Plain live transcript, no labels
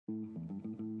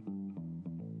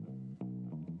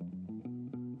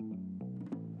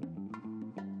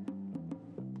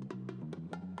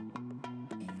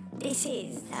This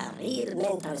is the Real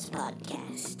Mentors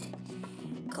Podcast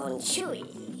con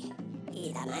Chewie,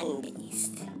 the Man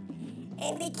Beast,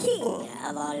 and the king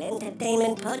of all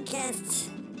entertainment podcasts,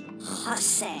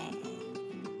 Jose.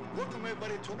 Welcome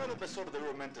everybody to another episode of the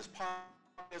Real Mentors Podcast.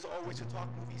 As always, to talk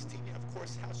movies, TV, and of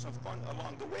course have some fun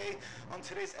along the way. On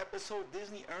today's episode,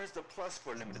 Disney earns the plus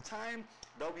for a limited time.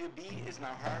 WB is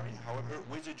now hiring, however,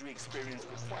 wizardry experience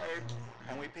required,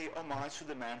 and we pay homage to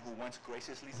the man who once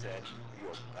graciously said,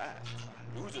 "You're bad.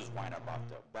 Losers whine about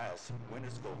the best.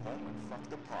 Winners go home and fuck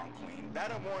the prom queen."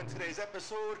 That and more in today's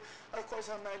episode. Of course,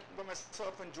 I'm by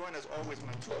myself and joined as always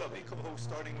my two lovely co-hosts,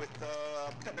 starting with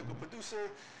technical producer,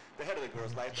 the head of the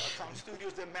Girls Life.com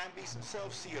Studios, the man beast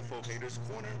himself, CFO Haters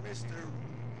Corner, Mr.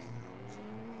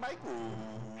 Michael.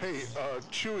 Hey,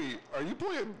 Chewie, are you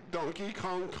playing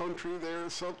DonkeyKong Country there or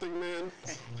something, man?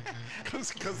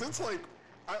 Cause it's like,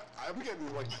 I'm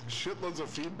getting like shitloads of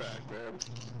feedback, man.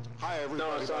 Hi,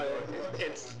 everybody. No, sorry,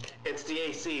 it's the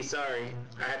AC, sorry.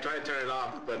 I tried to turn it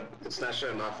off, but it's not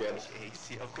shutting off yet.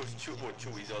 AC, of course,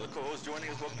 Chewie's the co-host joining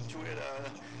us. Welcome to it,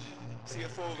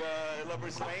 CFO of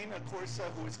Lover's Lane, of course,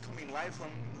 who is coming live from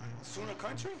Sooner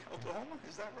Country, Oklahoma,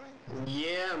 is that right?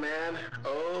 Yeah, man,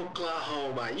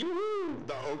 Oklahoma, yoo-hoo!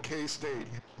 The OK State.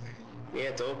 Yeah,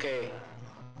 it's okay.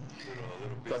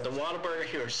 But the business. Whataburger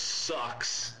here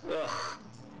sucks. Ugh.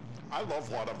 I love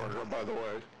Whataburger, by the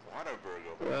way.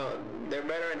 Whataburger. Well, they're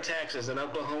better in Texas. In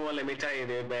Oklahoma, let me tell you,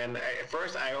 dude, man.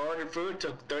 First, I ordered food,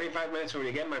 took 35 minutes for me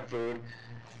to get my food,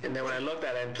 and then when I looked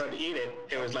at it and tried to eat it,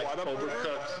 it was like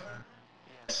overcooked.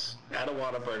 Yes, at a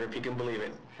Whataburger, if you can believe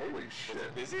it. Holy Was shit.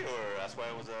 it busy, or that's why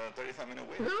it was a 35-minute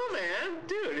wait? No, man,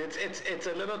 dude, it's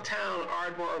a little town,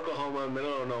 Ardmore, Oklahoma,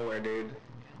 middle of nowhere, dude.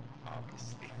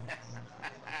 Obviously.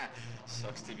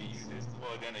 Sucks to be you, dude.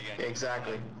 Well, then again,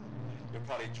 Exactly. you're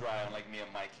probably dry, unlike me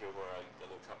and Mike here, who are a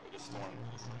little couple of the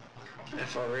storm.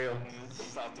 For real.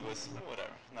 South of us, whatever,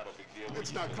 not a big deal.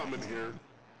 It's not coming here.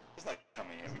 It's not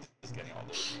coming here. We're just getting all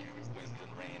those winds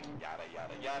and rain, yada,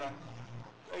 yada, yada.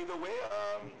 Either way,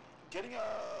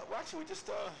 well, actually, we just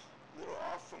a little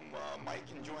off from Mike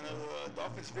enjoying the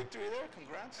Dolphins' victory there.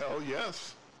 Congrats. Hell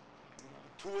yes.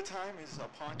 Tua time is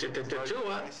upon you.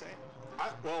 Tua? I say.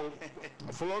 Well,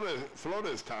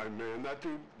 Flota's time, man.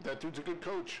 That dude's a good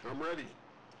coach. I'm ready.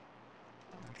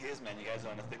 He is, man. You guys are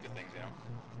on the thick of things, you know.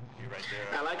 You're right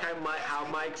there. I like how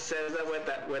Mike says that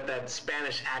with that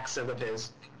Spanish accent of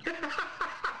his.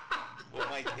 Well,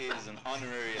 Mike is an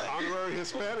honorary. Honorary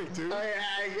Hispanic, dude. Oh, yeah,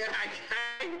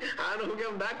 I don't know who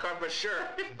gave him that card, but sure.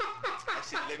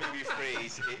 Actually, let me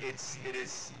rephrase. It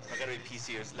is. I gotta be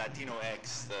PC. It's Latino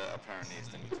X. Apparently, is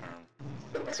the new term.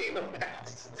 Latino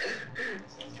X.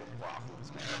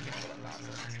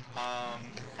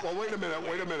 Well, wait a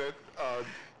minute.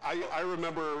 I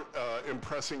remember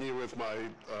impressing you with my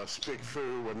Spig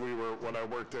Fu when I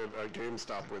worked at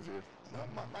GameStop with you.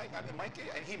 Mike,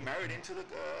 and he married into the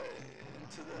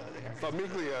area.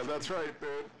 Famiglia, that's right,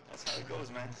 man. That's how it goes,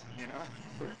 man. You know,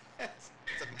 it's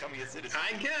becoming a citizen.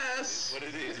 I guess. What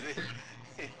it is.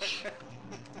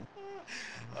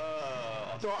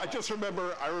 No, I just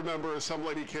remember. I remember some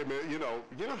lady came in. You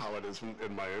know how it is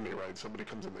in Miami, right? Somebody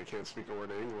comes in, they can't speak a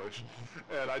word of English,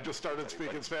 and I just started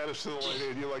speaking Spanish to the lady,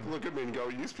 and you like look at me and go,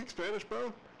 "You speak Spanish,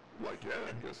 bro?" I'm like, yeah.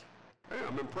 He goes, "Hey,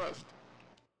 I'm impressed."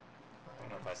 I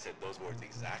don't know if I said those words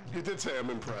exactly. You did say I'm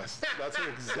impressed. That's an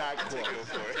exact quote. Go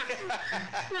for it.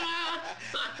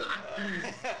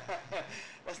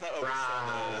 Let's not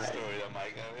oversell the story, though,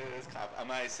 Mike. I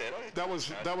might say, That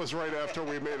was right after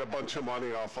we made a bunch of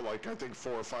money off of like I think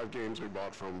 4 or 5 games we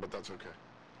bought from him, but that's okay.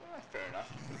 Fair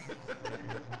enough.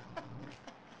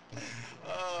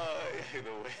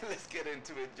 Either way, let's get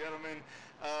into it, gentlemen.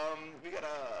 We got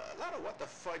a lot of what the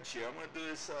fudge here. I'm gonna do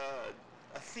this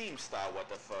a theme style what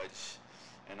the fudge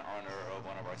in honor of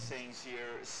one of our sayings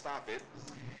here. Stop it.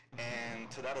 And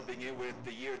so that'll begin with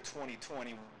the year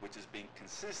 2020, which is being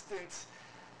consistent.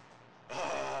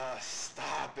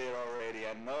 Stop it already.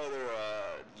 Another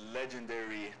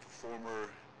legendary performer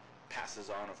passes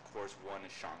on, of course. One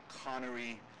is Sean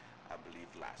Connery, I believe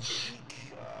last week.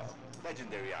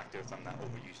 Legendary actor, if I'm not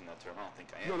overusing that term. I don't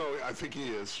think I am. No, I think he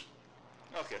is.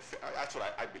 Okay, that's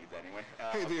what I believe anyway.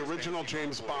 Hey, the original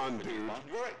James Bond, dude.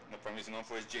 You're right. The premise is known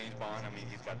for his James Bond. I mean,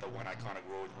 he's got the one iconic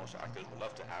role most actors would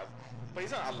love to have. But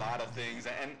he's done a lot of things.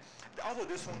 And although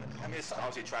this one, I mean, it's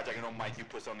obviously tragic. I know, Mike, you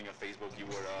put something on Facebook. You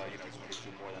were, he's going to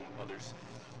do more than others.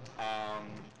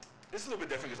 This is a little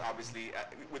bit different because obviously,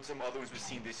 with some other ones we've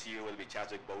seen this year, whether it be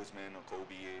Chadwick Boseman or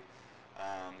Kobe,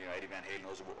 Eddie Van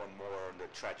Halen, those on more the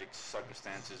tragic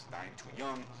circumstances, dying too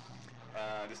young.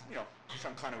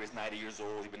 Sean Connery is 90 years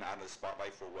old. He's been out of the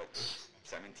spotlight for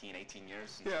 17, 18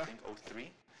 years since I think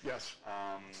 03. Yes.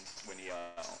 When he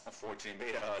unfortunately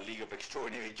made a League of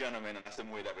Extraordinary Gentlemen, and that's the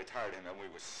movie that retired him. That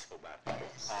movie was so bad.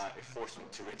 It forced him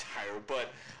to retire.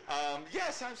 But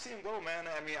yes, I've seen him go, man.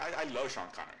 I mean, I love Sean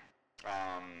Connery.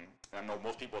 I know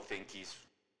most people think he's,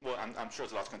 well, I'm sure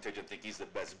it's a lot of contingent think he's the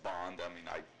best Bond. I mean,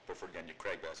 I prefer Daniel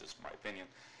Craig, but that's just my opinion.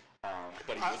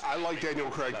 But I like Daniel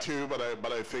Craig too, but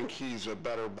I think he's a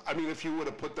better. I mean, if you would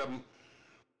have put them,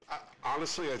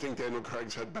 honestly, I think Daniel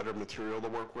Craig's had better material to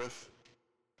work with,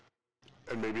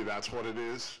 and maybe that's what it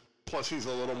is. Plus, he's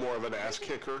a little more of an ass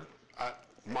kicker.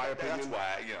 My opinion.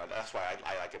 That's why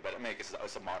I like it better. I mean,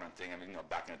 it's a modern thing. I mean,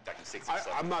 back in the 60s.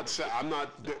 I'm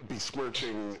not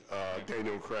besmirching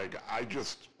Daniel Craig. I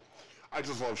just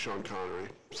love Sean Connery.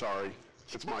 Sorry.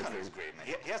 It's my thing. Great, man.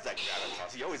 He has that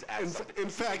gravitas. He always adds something. In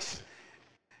fact,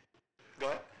 go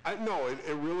ahead.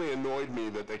 It really annoyed me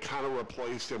that they kind of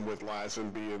replaced him with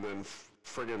Lazenby and then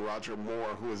friggin' Roger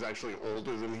Moore, who was actually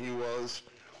older than he was,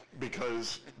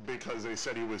 because they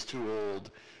said he was too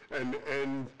old,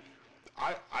 and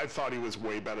I thought he was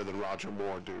way better than Roger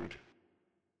Moore, dude.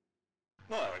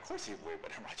 No, of course he's way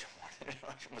better than Roger Moore.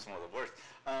 Roger was one of the worst.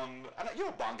 You're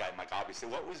a Bond guy, Mike. Obviously,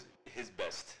 what was his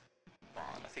best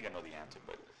Bond? I think I know the answer,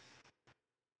 but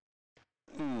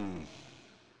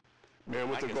Man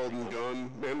with the Golden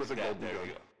Gun. Man with the Golden Gun.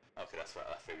 You go. Okay, that's what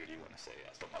I figured you were going to say.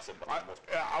 That's what I said.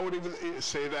 I would even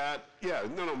say that. Yeah,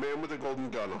 no, Man with the Golden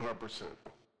Gun, 100%.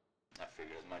 I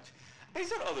figured as much. He's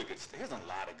done other good stuff. He's done a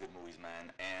lot of good movies,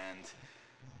 man, and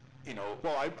you know.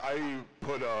 Well, I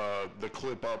put the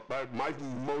clip up. My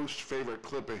most favorite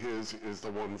clip of his is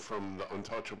the one from The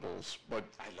Untouchables. But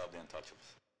I love The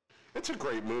Untouchables. It's a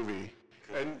great movie.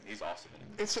 And he's awesome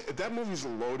in it. That movie's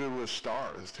loaded with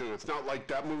stars too. It's not like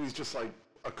that movie's just like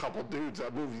a couple dudes.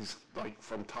 That movie's like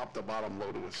from top to bottom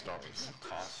loaded with stars.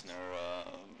 Costner,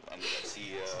 Andy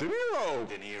Garcia,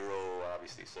 De Niro,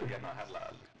 obviously. So yeah, no, I had a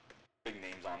lot of big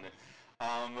names on it.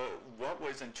 What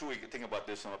was, and Chewie, think about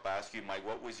this, I'm about to ask you, Mike,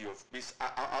 what was your,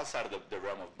 outside of the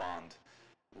realm of Bond,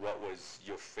 what was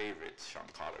your favorite Sean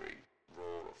Connery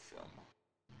role or film?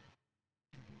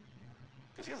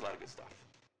 Because he has a lot of good stuff.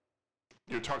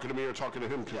 You're talking to me or talking to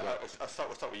him? Yeah, I'll start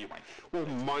with you, Mike. Well,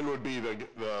 mine would be the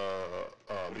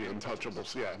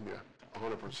Untouchables. Yeah,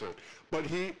 100%. But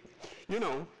he,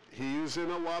 he's in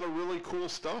a lot of really cool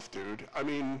stuff, dude. I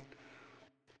mean,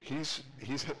 he was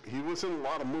in a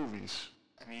lot of movies.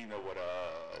 I mean,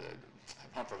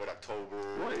 Hunt for Red October.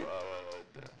 Right.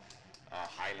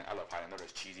 Highlander. I love Highlander.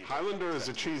 It's cheesy. Highlander is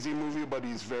a cheesy movie, but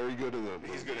he's very good in that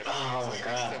movie. He's good at Oh my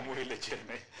God. That movie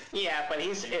legitimate. Yeah, but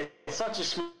it's such a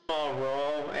small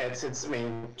role. It's I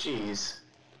mean, jeez.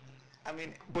 I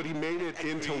mean, but he made it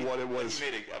into what it was. He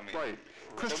made it, I mean, right.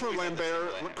 Christopher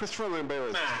Lambert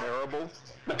is terrible.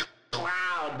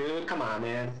 McLeod, dude, come on,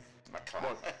 man.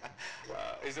 McLeod.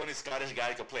 He's the only Scottish guy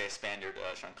who could play a Spaniard,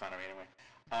 Sean Connery, anyway.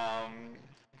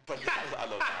 But I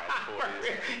love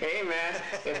Connery. Hey, man,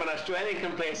 if an Australian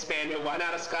can play a Spaniard, why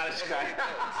not a Scottish guy?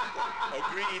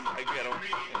 Agreed.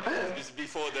 This is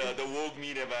before the woke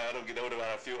media, I don't get out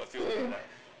about a few of that.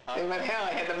 Hey, man, hell,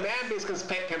 the man beast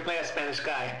can play a Spanish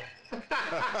guy.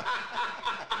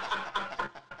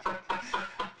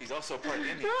 He's also part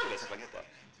Indian, too, let's forget that.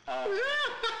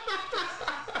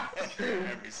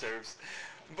 Memory serves.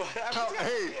 But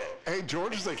hey,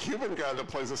 George is a Cuban guy that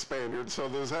plays a Spaniard, so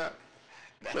there's that.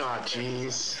 Oh,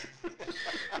 jeez.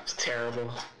 It's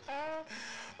terrible.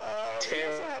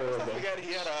 Terrible.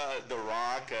 He had The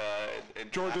Rock.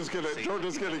 George is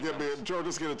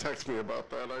gonna text me about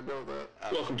that. I know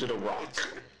that. Welcome to The Rock.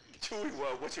 Chewie,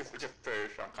 what's your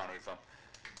favorite Sean Connery film?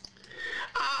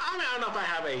 I don't know if I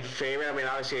have a favorite. I mean,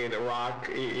 obviously, The Rock.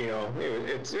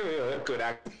 It's a good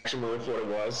action movie for what it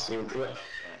was.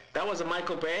 That was a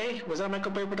Michael Bay? Was that a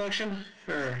Michael Bay production?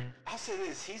 Or? I'll say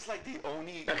this, he's like the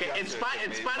only... Okay, in spite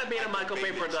of being a Michael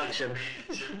Bay production.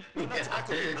 That's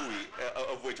Michael Bay movie,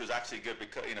 of which was actually good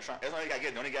because,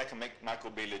 the only guy can make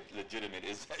Michael Bay legitimate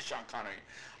is Sean Connery.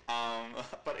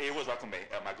 But it was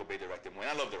Michael Bay directed movie.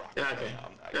 I love The Rock. Okay.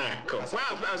 Alright, cool.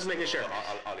 Well, I was making sure.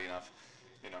 Oddly enough,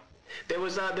 There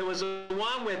was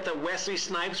one with Wesley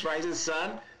Snipes, Rising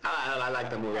Sun. I like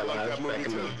that movie a lot. I like that movie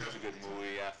too. It was a good movie.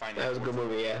 That was a good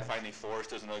movie, yeah. Finding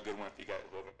Forrester's another good one if you guys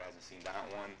hasn't seen that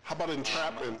one. How about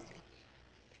Entrapment?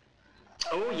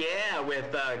 Oh yeah,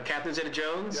 with Catherine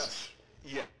Zeta-Jones.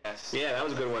 Yes. Yeah, that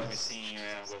was a good one. With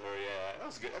her, that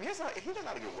was good. I mean, he did a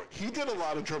lot of good work. He did a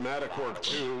lot of dramatic work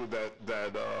too.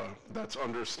 That's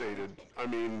understated. I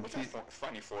mean,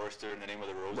 Finding Forrester and The Name of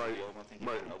the Rose.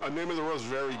 Right. Name of the Rose,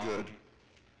 very good.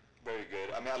 Very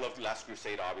good. I mean, I love Last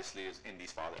Crusade. Obviously, is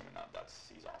Indy's father. I mean,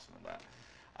 he's awesome in that.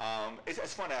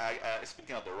 It's funny.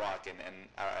 Speaking of The Rock, and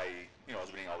I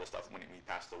was reading all this stuff when he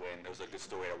passed away, and there was a good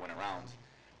story that went around,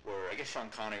 where I guess Sean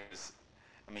Connery was,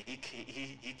 I mean,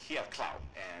 he had clout,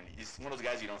 and he's one of those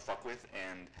guys you don't fuck with,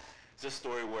 and it's a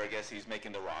story where I guess he's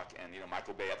making The Rock, and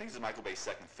Michael Bay. I think this is Michael Bay's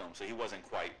second film, so he wasn't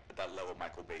quite at that level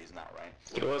Michael Bay is now, right?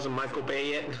 It wasn't Michael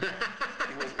Bay yet.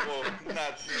 He was, well,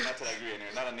 not to that degree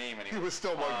anyway, not a name anymore. He was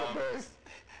still Michael Bay.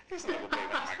 He's Michael Bay,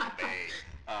 not Michael Bay.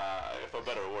 For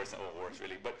better or worse,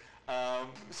 really. But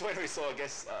so anyway, so I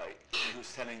guess he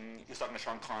was talking to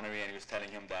Sean Connery, and he was telling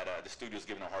him that the studio's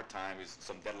giving him a hard time. There's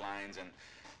some deadlines, and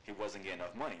he wasn't getting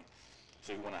enough money,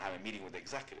 so he wanted to have a meeting with the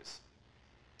executives.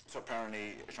 So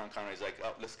apparently, Sean Connery's like,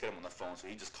 oh, let's get him on the phone. So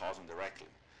he just calls him directly,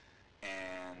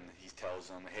 and he tells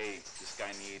him, hey, this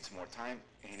guy needs more time,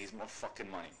 and he needs more fucking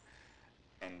money.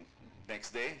 And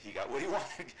next day, he got what he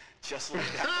wanted, just like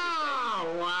that.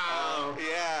 Oh, wow.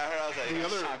 Yeah, I was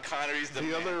like, Sean Connery's the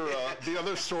man. The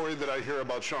other story that I hear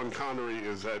about Sean Connery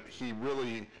is that he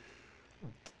really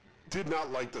did not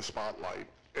like the spotlight,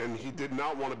 and he did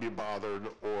not want to be bothered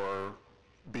or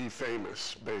be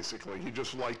famous, basically. He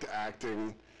just liked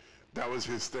acting. That was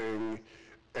his thing,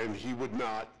 and he would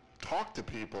not talk to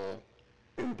people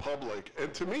in public.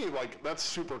 And to me, like, that's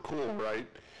super cool, right?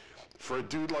 For a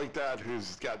dude like that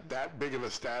who's got that big of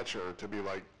a stature to be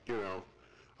like,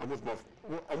 I'm with my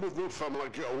family,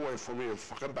 get away from me, you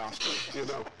fucking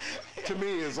bastard, To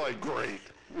me is like great,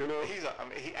 and I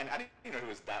didn't know he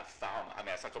was that foul. I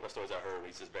mean, I saw a couple of stories I heard where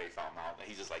he's just very foul mouthed, and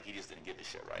he's just like, he just didn't give a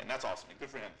shit, right? And that's awesome. Good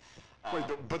for him.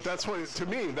 But that's why, to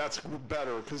me, that's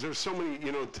better, because there's so many,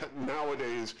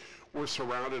 nowadays we're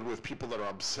surrounded with people that are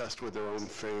obsessed with their own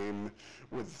fame,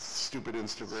 with stupid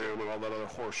Instagram and all that other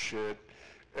horse shit.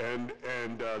 And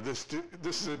this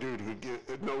is a dude who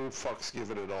no fucks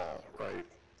given at all, right?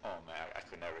 Oh man, I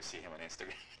could never see him on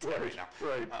Instagram right now.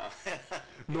 Right.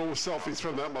 No selfies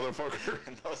from that motherfucker.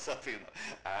 No selfies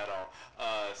at all.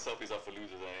 Selfies are for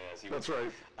losers, as he That's was.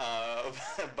 Right.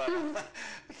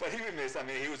 But he would miss. I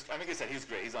mean, like I said, he was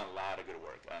great. He's done a lot of good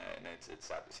work, and it's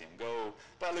sad to see him go.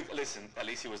 But look, listen, at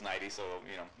least he was 90, so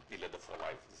he lived a full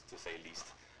life, to say the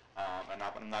least. And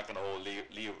I'm not going to hold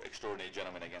Leo Extraordinary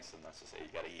Gentleman against him. That's to say,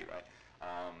 you got to eat, right?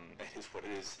 It is what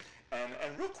it is. And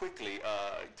real quickly,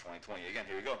 2020, again,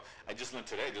 here we go. I just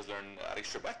learned Alex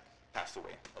Trebek passed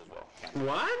away as well.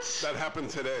 What? That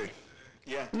happened today.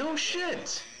 Yeah. No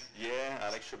shit. Yeah,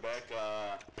 Alex Trebek.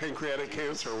 Pancreatic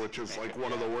cancer, which is like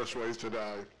one of the worst ways to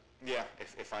die. Yeah,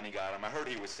 if finally got him. I heard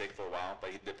he was sick for a while, but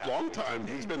he did pass Long away. time.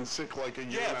 He's been sick like a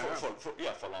year and a half. For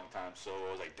a long time. So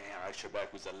I was like, damn, Alex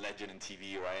Trebek was a legend in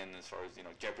TV, right? And as far as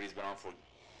Jeopardy's been on for.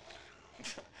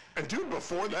 And dude,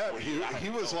 before that, he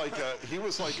was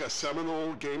like a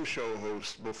seminal game show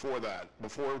host before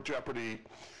before Jeopardy.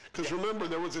 Because remember,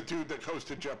 there was a dude that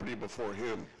hosted Jeopardy before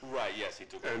him. Right. Yes, he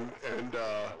took. And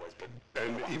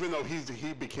even though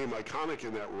he became iconic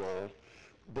in that role,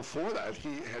 before that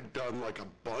he had done like a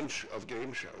bunch of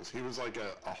game shows. He was like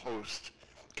a host,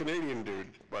 Canadian dude,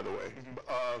 by the way.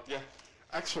 Yeah.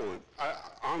 Excellent.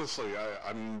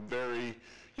 I'm very.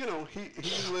 He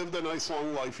lived a nice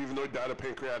long life, even though he died of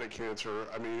pancreatic cancer.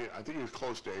 I mean, I think he was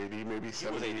close to 80, maybe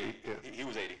 70. He was 80. Yeah. He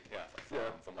was 80. Yeah.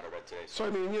 From what I read today. So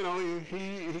I mean,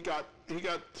 he got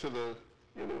to the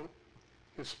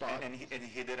his spot. And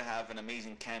he did have an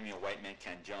amazing cameo, White Man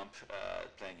Can't Jump,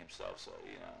 playing himself. So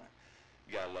you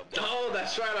gotta love that. Oh,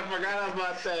 that's right. I forgot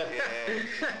about that. Yeah.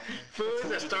 Food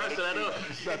that starts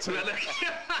with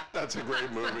That's a great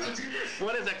movie.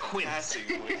 What is a quince?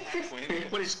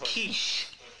 What is quiche?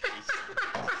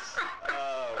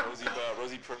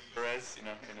 Rosie Perez, in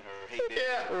her heyday.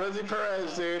 Yeah, Rosie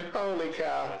Perez, dude. Holy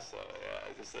cow. So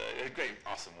just a great,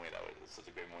 awesome movie. That was such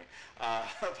a great movie.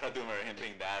 But I do remember him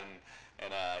being that,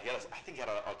 and I think he had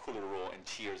a cooler role in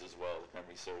Cheers as well, if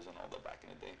memory serves, and all that back in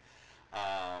the day.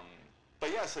 But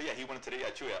he went today.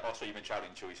 Chewie. Also, you've been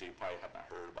traveling, Chewie, so you probably have not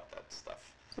heard about that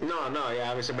stuff. No, yeah,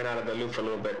 obviously been out of the loop for a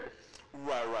little bit.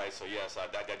 Right. So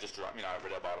that just dropped. I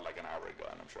read about it like an hour ago,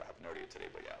 and I'm sure it happened earlier today.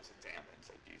 But I was like, damn, it's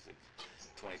like, geez,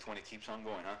 2020 keeps on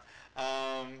going, huh?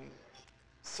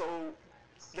 So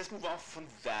let's move on from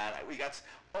that. We are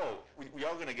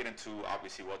gonna get into,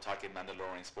 obviously, we're talking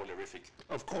Mandalorian spoilerific.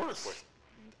 Of course.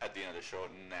 At the end of the show,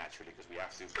 naturally, because we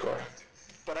have to. Of course.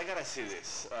 But I gotta say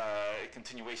this,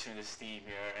 continuation of this theme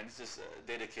here, and it's just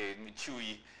dedicated to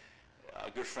Chewie,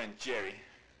 good friend Jerry.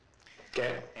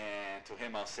 Okay. And to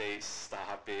him I'll say,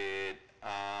 stop it.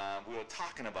 We were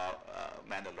talking about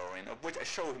Mandalorian, which a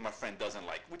show my friend doesn't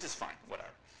like, which is fine,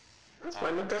 whatever. That's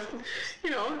fine, but potato.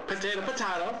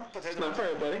 It's not for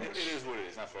everybody. It is what it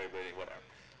is, not for everybody, whatever.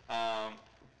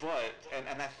 But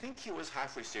I think he was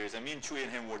halfway serious. Me and Chewie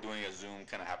and him were doing a Zoom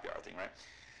kind of happy hour thing, right?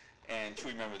 And Chewie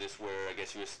remember this, where I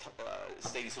guess he was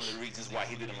stating some of the reasons why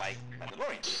he didn't like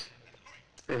Mandalorian.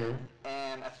 Mm-hmm.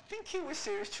 And I think he was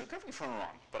serious too. Correct me if I'm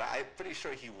wrong, but I'm pretty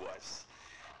sure he was.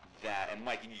 That, and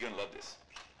Mike, you're gonna love this.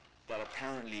 That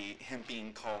apparently him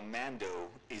being called Mando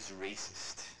is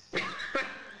racist.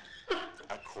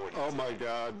 According Oh my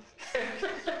God.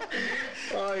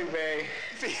 Oy vey.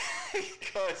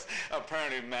 Because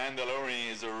apparently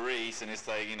Mandalorian is a race, and it's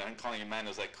like, you know, I'm calling you Mando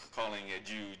is like calling a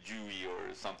Jew Chewie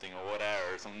or something or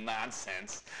whatever, some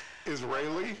nonsense.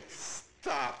 Israeli?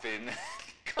 Stop it.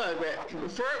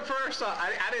 First off,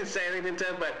 I didn't say anything to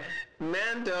him, but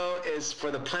Mando is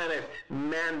for the planet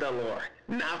Mandalore,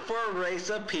 not for a race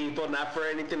of people, not for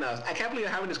anything else. I can't believe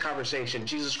we're having this conversation.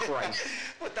 Jesus Christ.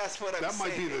 But that's what I'm saying. That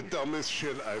might be the dumbest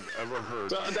shit I've ever heard.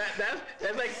 So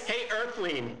that's like, hey,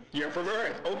 Earthling, you're from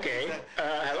Earth. Okay.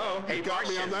 Hello. Hey, You got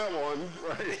me Martian. on that one,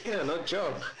 right? Yeah, no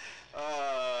joke.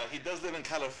 He does live in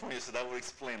California, so that would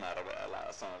explain a lot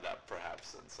of some of that,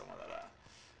 perhaps, and some of that.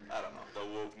 I don't know. The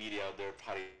woke media out there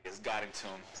probably has gotten to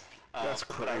him. That's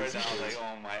But I read crazy. that, I was like,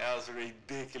 oh my, that was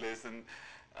ridiculous, and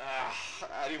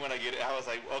I didn't want to get it. I was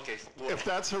like, okay. Well, If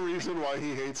that's the reason why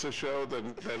he hates the show,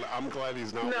 then I'm glad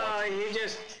he's not No, watching. he's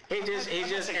just saying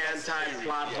that's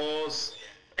anti-plot theory, yeah. holes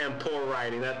and poor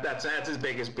writing. That's his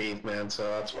biggest beef, man. So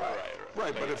that's why.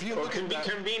 Right, but if you Or look at that,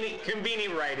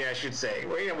 convenient writing, I should say,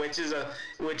 which is a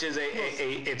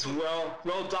it's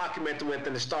well documented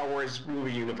within the Star Wars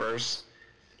movie universe.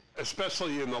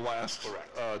 especially in the last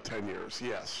Correct. 10 years,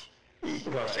 yes.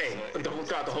 Well, hey,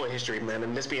 throughout the whole history, man.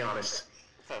 And let's be honest.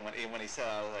 So when he said,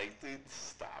 I was like, dude,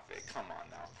 stop it, come on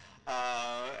now.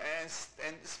 And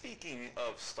speaking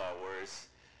of Star Wars,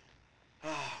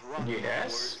 Ron Yes?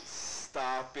 Howard,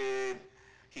 stop it.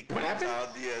 He What comes happened?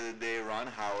 out the other day, Ron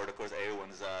Howard, of course,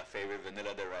 everyone's favorite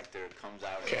vanilla director, comes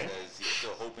out Okay. and says he's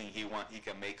still hoping he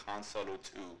can make Han Solo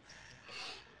 2.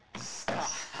 Stop.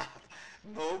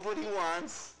 Nobody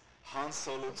wants Han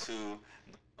Solo 2.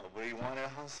 Nobody wanted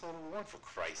Han Solo 1, for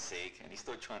Christ's sake, and he's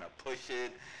still trying to push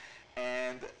it.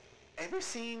 And have you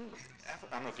seen, I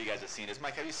don't know if you guys have seen this,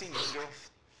 Mike, have you seen Mean Girls?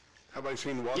 Have I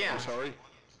seen what? Yeah. I'm sorry?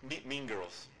 Mean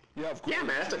Girls. Yeah, of course. Yeah,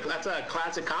 man. That's a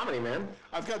classic comedy, man.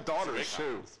 I've got daughters,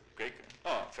 too. Great.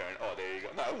 Oh, fair enough. Oh, there you go.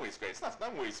 No, that movie's great. It's not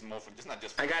that movie's more for, it's not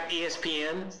just for I got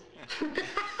ESPN.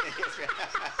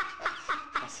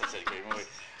 That's such a great movie.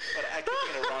 But I keep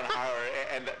thinking of Ron Howard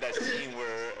and that scene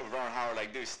where Ron Howard,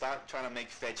 like, dude, stop trying to make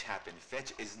fetch happen.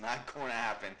 Fetch is not going to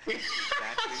happen.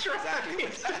 Exactly.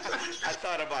 I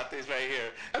thought about this right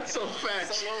here. That's so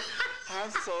fetch.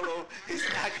 Han Solo is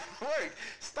not going to work.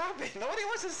 Stop it. Nobody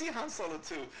wants to see Han Solo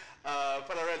 2.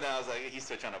 But I read that, I was like, he's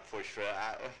still trying to push for it.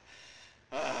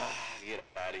 Get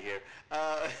out of here.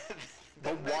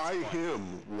 But why him?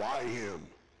 Why him?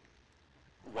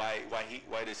 Why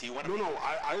does he want to No, be? no,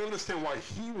 I understand why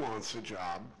he wants a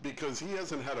job, because he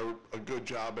hasn't had a good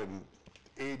job in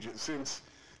ages, since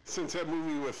that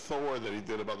movie with Thor that he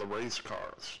did about the race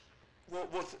cars. Well,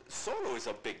 Solo was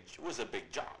a big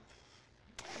job.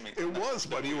 I mean, It was,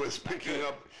 but he was not picking good.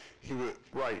 up, he was,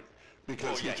 right,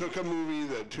 because Oh, yeah, he took a movie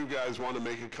that two guys want to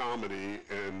make a comedy,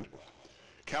 and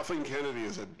Kathleen Kennedy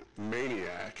is a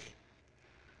maniac.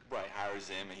 Right, hires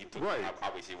him, and he took Right.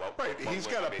 obviously. Right, he's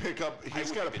got to pick up. I He's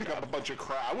would got to pick pick the up a job. bunch of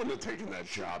crap. I wouldn't have taken that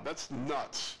job. That's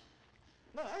nuts.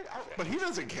 No, But he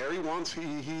doesn't care. He wants.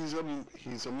 He's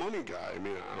a money guy. I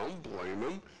mean, I don't blame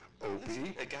him.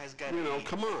 Opie. the guy's got to You know, eat.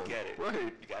 come on. Get it? Right.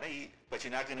 You gotta eat, but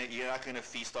you're not gonna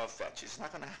feast off fetch. It's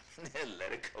not gonna happen.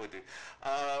 Let it go, dude.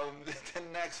 The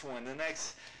next one,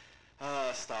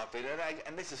 stop it.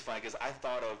 And this is funny because I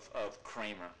thought of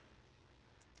Kramer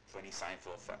for any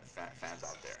Seinfeld fans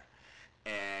out there.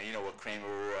 And you know what,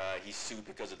 Kramer, he sued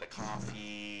because of the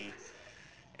coffee,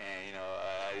 and you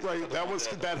know. Right.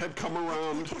 That had come Who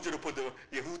around. told you to put who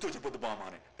told you to put the bomb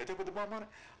on it? Did they put the bomb on it?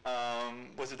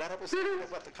 Was it that episode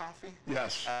about the coffee?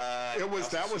 Yes.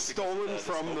 That was stolen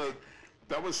from the. smoke.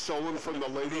 That was stolen from the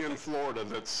lady in Florida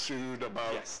that sued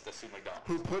about. Yes, the Sue McDonald.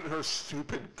 Who put her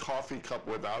stupid coffee cup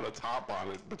without a top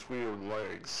on it between her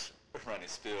legs? Running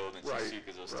spilled and Right, she sued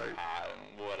because it was too right. hot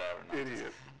and whatever.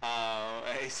 Idiot.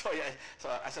 So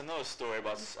that's another story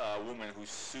about a woman who's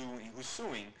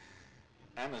suing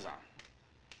Amazon.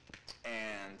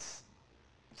 And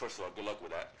first of all, good luck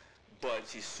with that. But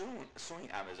she's suing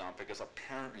Amazon because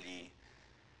apparently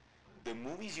the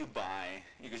movies you buy,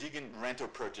 because you can rent or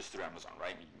purchase through Amazon,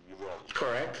 right? You will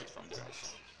Correct. from there.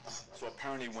 So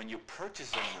apparently when you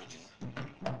purchase a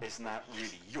movie, it's not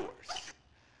really yours.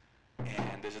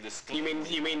 And there's a disclaimer.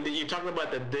 You mean you're talking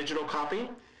about the digital copy?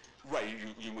 Right,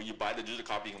 when you buy the digital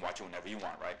copy, you can watch it whenever you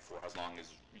want, right? For as long as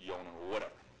you own it or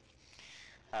whatever.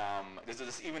 there's a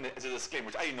disclaimer,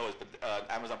 which I didn't know this, but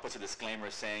Amazon puts a disclaimer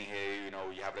saying, hey,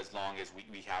 you have it as long as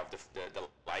we have the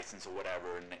license or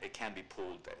whatever, and it can be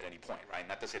pulled at any point, right?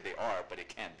 Not to say they are, but it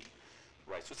can be,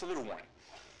 right? So it's a little warning.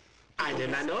 I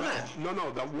did not know that.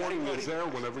 No, that warning is there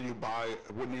whenever you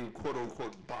when you quote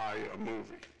unquote buy a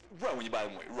movie. Right, when you buy the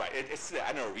movie, right? It's there.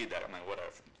 I never read that. I'm like,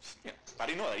 whatever. I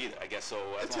didn't know that either. I guess so.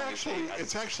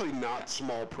 It's actually not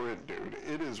small print, dude.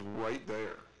 It is right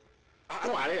there.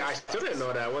 I still didn't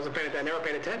know that. I never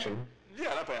paid attention.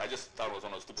 Yeah, I just thought it was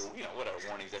one of those stupid, whatever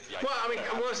warnings that.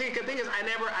 See, the thing is,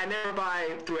 I never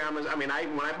buy through Amazon. I mean,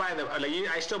 when I buy them,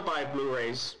 I still buy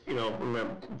Blu-rays,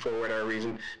 for whatever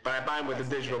reason. But I buy them with a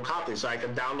digital copy, so I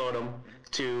can download them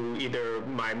to either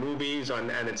my movies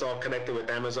and it's all connected with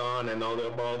Amazon and all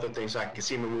the things, so I can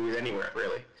see my movies anywhere,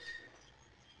 really.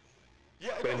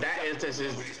 Yeah, but in that instance,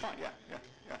 it's fine.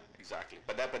 Yeah, exactly.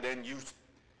 But then you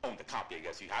own the copy, I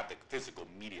guess. You have the physical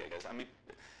media, I guess. I mean,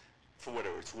 for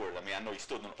whatever it's worth. I mean, I know you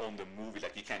still don't own the movie.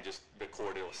 Like, you can't just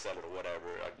record it or sell it or whatever.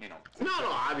 No,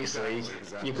 obviously.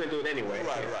 Exactly. You could do it anyway.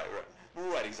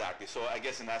 Right, exactly. So I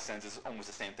guess in that sense, it's almost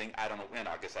the same thing. I don't know.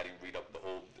 I guess I didn't read up the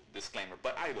whole disclaimer.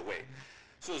 But either way,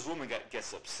 so this woman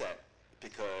gets upset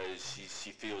because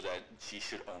she feels that she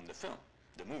should own the film,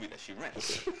 the movie that she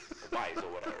rents or buys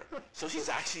or whatever. So she's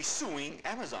actually suing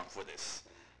Amazon for this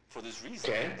reason.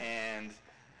 Okay.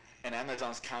 And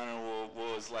Amazon's counter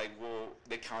was like,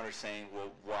 they counter saying,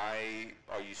 well, why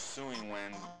are you suing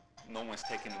when no one's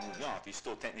taking the movie off? You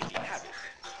still technically have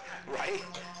it, right?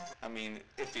 I mean,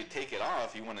 if you take it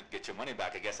off, you want to get your money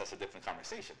back. I guess that's a different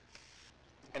conversation.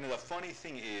 And the funny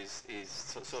thing is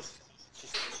so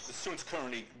the suit's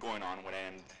currently going on with,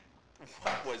 and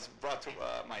what was brought to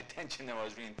my attention that I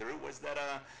was reading through was that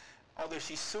although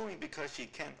she's suing because she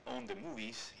can't own the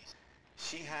movies,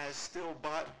 she has still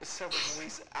bought several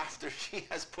movies after she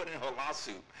has put in her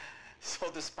lawsuit.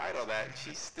 So despite all that,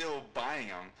 she's still buying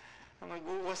them. I'm like,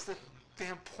 well, what's the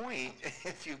damn point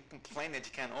if you complain that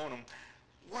you can't own them?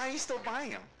 Why are you still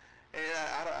buying them? And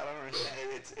I don't understand.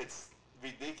 It's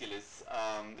ridiculous.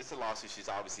 It's a lawsuit she's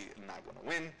obviously not going to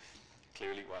win.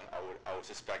 Clearly, well, I would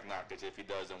suspect not, because if he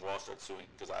does, then Wall starts suing.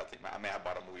 Because I think I may have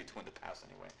bought a movie too in the past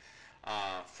anyway,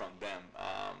 from them.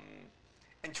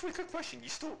 And Chewie, quick question: you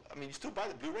still buy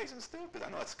the Blu-rays and stuff? Because I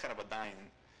know it's kind of a dying.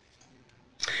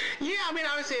 Yeah, I mean,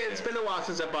 obviously, it's been a while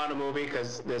since I bought a movie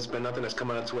because there's been nothing that's come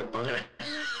out to it.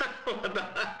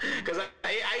 Because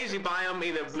I usually buy them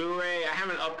either Blu-ray. I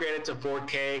haven't upgraded to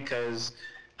 4K because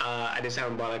I just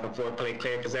haven't bought like a 4K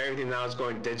clear because everything now is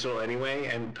going digital anyway.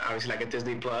 And obviously, like a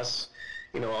Disney Plus,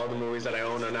 all the movies that I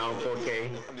own are now in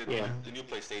 4K. The new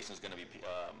PlayStation is going to be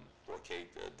 4K.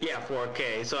 Yeah,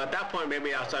 4K. So at that point,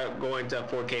 maybe I'll start going to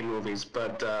 4K movies.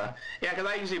 But yeah, because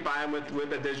I usually buy them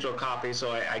with a digital copy,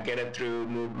 so I get it through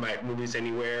my Movies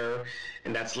Anywhere,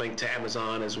 and that's linked to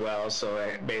Amazon as well.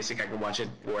 So basically, I can watch it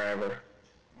wherever.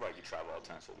 Right, you travel all the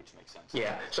time, so which makes sense.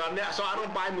 Yeah. So I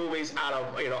don't buy movies out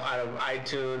of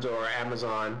iTunes or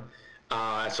Amazon.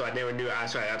 So I never knew.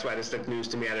 Sorry, that's why this is news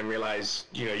to me. I didn't realize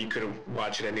you couldn't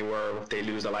watch it anywhere. If they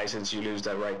lose the license, you lose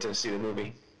the right to see the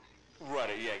movie. Right,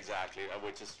 yeah, exactly.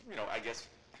 Which is, I guess,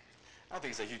 I don't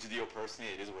think it's a huge deal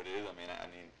personally. It is what it is. I mean,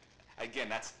 again,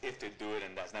 that's if they do it,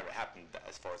 and that's never happened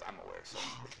as far as I'm aware. So,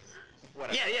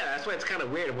 whatever. Yeah, that's why it's kind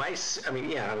of weird. It's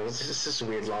just a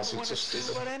weird lawsuit. It's just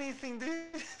stupid. What anything,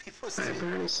 dude? People say. I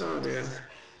apparently saw, dude.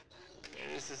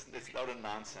 It's utter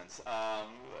nonsense.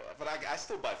 But I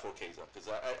still buy 4Ks up because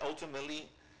ultimately.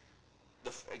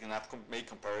 I've made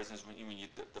comparisons when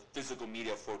the physical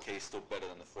media of 4K is still better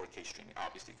than the 4K streaming,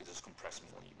 obviously, because it's compressed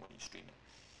more when you stream it.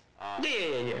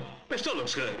 Yeah. But it still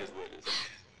looks good. It is what it is.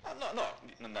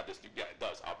 No, not just, yeah, it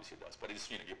does, obviously it does, but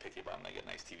it's, you're picky about like a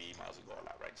nice TV, miles as well, all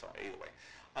that, right? So either way.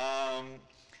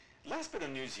 Last bit of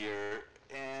news here,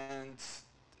 and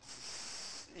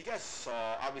you guys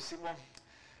saw, obviously, well,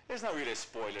 it's not really a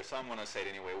spoiler, so I'm going to say it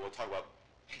anyway. We'll talk about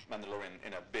Mandalorian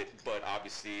in a bit, but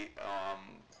obviously,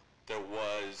 there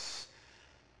was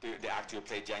the actor who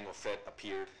played Jango Fett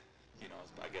appeared.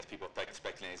 I guess people are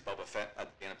speculating it's Boba Fett at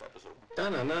the end of episode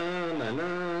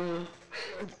 1.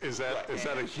 Is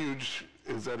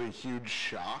that a huge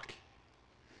shock?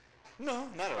 No,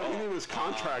 not at all. I mean, he was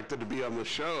contracted to be on the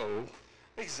show.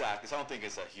 Exactly. So I don't think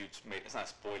it's it's not a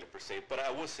spoiler per se, but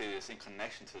I will say this in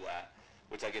connection to that,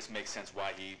 which I guess makes sense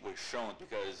why he was shown,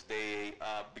 because they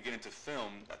beginning to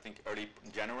film, I think early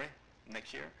January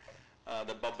next year,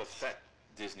 the Boba Fett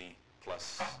Disney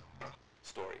Plus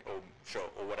story or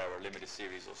show or whatever, limited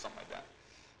series or something like that.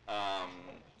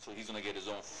 So he's gonna get his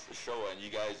own show, and you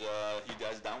guys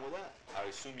down with that? I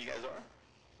assume you guys are.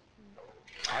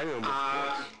 I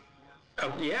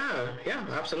am. Yeah,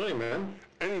 absolutely, man.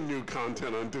 any new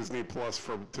content on Disney Plus,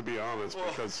 to be honest,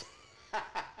 because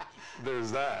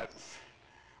there's that.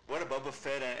 What about Boba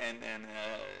Fett and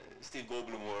Steve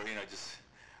Goldblum, or just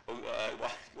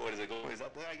what is it? Is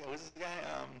that the guy? What's this guy?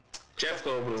 Jeff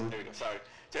Goldblum. There we go. Sorry,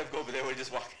 Jeff Goldblum. They were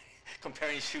just walking,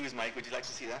 comparing shoes. Mike, would you like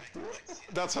to see that?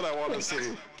 That's what I want to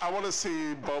see. I want to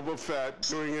see Boba Fett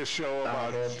doing a show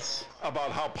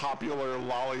about how popular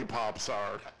lollipops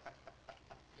are.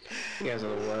 You guys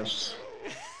are the worst.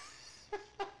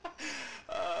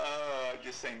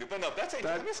 Just saying, but no, that's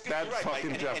that right,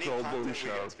 fucking Jeff Goldblum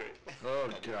show. Oh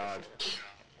God.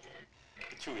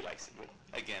 Chewie likes it, but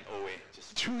again,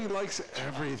 just Chewie likes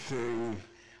everything.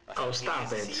 Oh,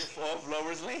 stop it. CFO of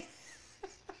Lover's Lane.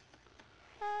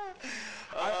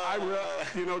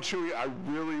 Chewie, I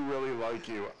really, really like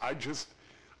you.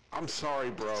 I'm sorry,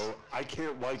 bro. I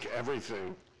can't like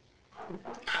everything.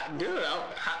 Dude,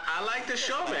 I like the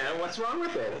show, man. What's wrong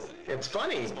with it? It's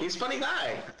funny. He's a funny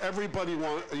guy. Everybody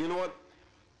you know what?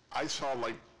 I saw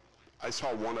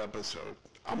one episode.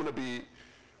 I'm going to be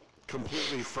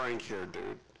completely frank here,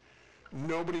 dude.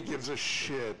 Nobody gives a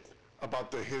shit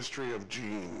about the history of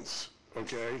jeans,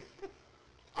 okay?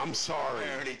 I'm sorry.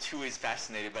 Apparently, Chewie's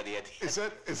fascinated by the idea.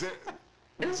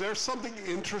 Was there something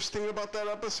interesting about that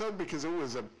episode? Because it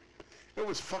was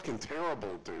fucking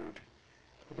terrible, dude.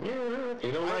 Yeah,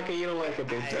 you don't like it,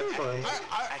 dude. That's fine.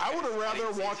 I would have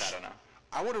rather watched.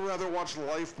 I would have rather watched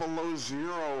Life Below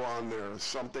Zero on there.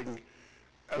 Something.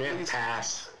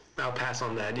 Pass. I'll pass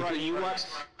on that. Right, you watch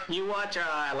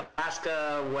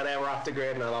Alaska, whatever, off the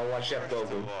grid, and I'll watch Jeff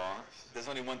Goldblum. There's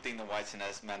only one thing to watch, and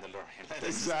that's Mandalorian.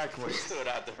 Exactly. Stood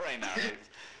out there right now.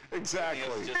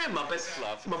 Exactly. Muppets.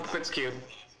 Muppets cute.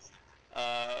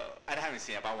 I haven't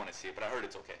seen it, but I want to see it. But I heard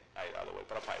it's okay. Either way,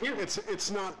 but I'll probably.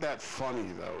 It's not that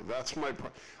funny though. That's my.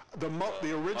 The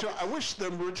original. I wish the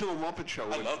original Muppet Show.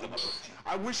 I love the Muppet.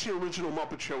 I wish the original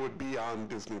Muppet Show would be on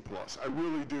Disney Plus. I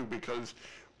really do, because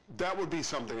that would be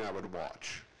something I would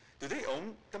watch. Do they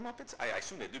own the Muppets? I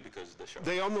assume they do, because of the show.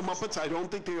 They own the Muppets. I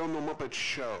don't think they own the Muppet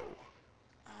Show.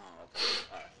 Oh, okay.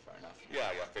 All right, fair enough.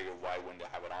 Yeah, I figured why wouldn't they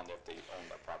have it on there if they own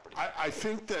that property? I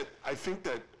think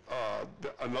that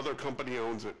another company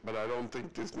owns it, but I don't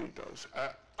think Disney does.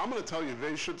 I'm going to tell you,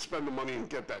 they should spend the money and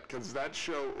get that, because that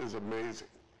show is amazing.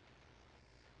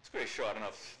 It's a great show. I don't know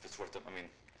if it's worth it. I mean,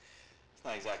 it's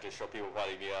not exactly a show people would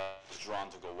probably be drawn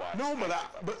to go watch. No,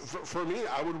 but for me,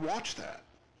 I would watch that.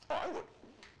 Oh, I would.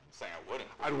 I'm saying I wouldn't.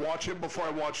 I'd watch it before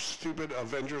I watch stupid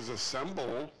Avengers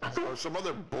Assemble or some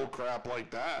other bullcrap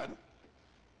like that.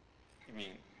 You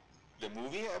mean the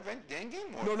movie the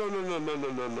Endgame?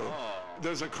 No. Oh.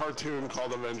 There's a cartoon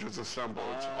called Avengers Assemble.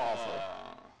 It's awful.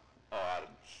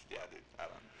 Yeah, dude. I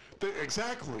don't know.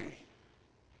 Exactly.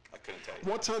 I couldn't tell you.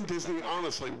 What's on Disney?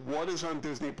 Honestly, what is on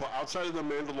Disney Plus outside of The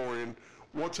Mandalorian?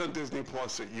 What's on Disney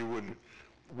Plus that you would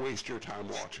waste your time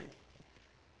watching?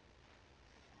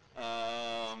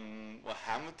 Well,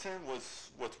 Hamilton was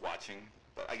worth watching,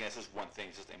 but I guess it's one thing.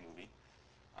 It's just a movie.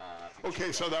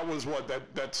 Okay, so that was what?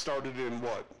 That started in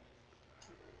what?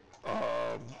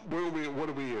 What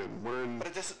are we in? We're in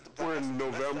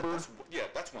November.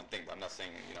 That's one thing. But I'm not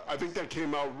saying I think that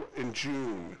came out in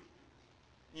June.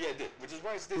 Yeah, it did, which is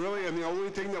why it's Disney. Really, and the only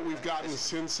thing that we've gotten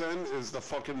since then is the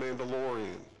fucking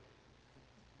Mandalorian.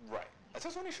 Right. That's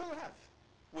the only show they have,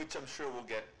 which I'm sure we'll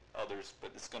get others,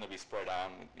 but it's going to be spread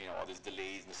out. All these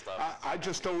delays and stuff. I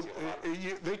just don't.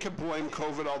 They can blame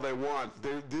COVID all they want.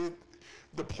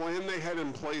 The plan they had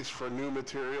in place for new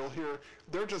material here,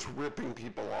 they're just ripping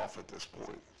people off at this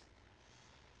point.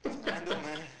 Mando,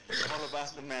 man. All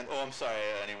about the man. Oh, I'm sorry,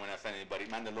 I didn't want to offend anybody.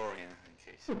 Mandalorian, in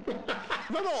case.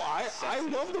 No, I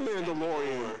love the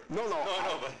Mandalorian. No,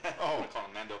 but I want to call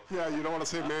him Mando. Yeah, you don't want to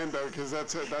say Mando because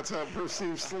that's a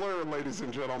perceived slur, ladies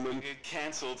and gentlemen. Get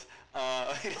canceled.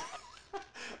 I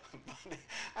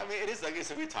mean, it is like I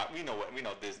said. We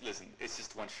know this. Listen, it's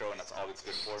just one show, and that's all it's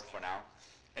good for now.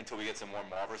 Until we get some more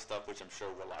Marvel stuff, which I'm sure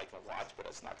we'll like and watch, but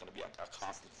it's not going to be a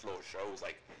constant flow of shows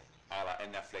like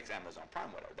Netflix, Amazon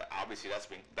Prime, whatever. But obviously, that's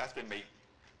been made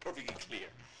perfectly clear.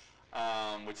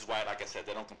 Which is why, like I said,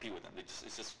 they don't compete with them. It's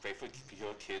just great for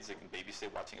your kids. They can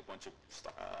babysit watching a bunch of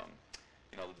stuff,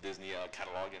 the Disney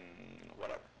catalog and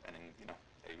whatever. And then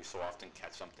every so often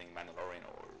catch something Mandalorian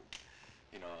or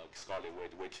Scarlet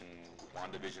Witch and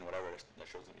WandaVision, whatever that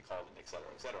show's gonna be called, and et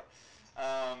cetera.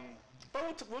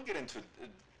 But we'll get into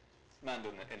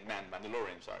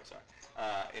Mandalorian.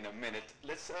 In a minute.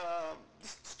 Let's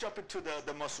jump into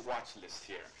the must-watch list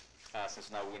here.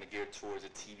 Since now we're going to gear towards the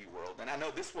TV world. And I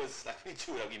know this was, like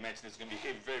you mentioned, it's going to be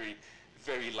a very,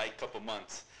 very light couple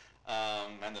months,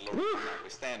 Mandalorian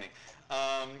notwithstanding.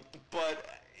 But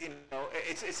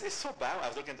it's so bad. I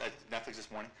was looking at Netflix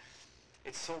this morning.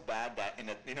 It's so bad that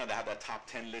they have that top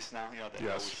 10 list now. They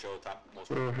always show top most.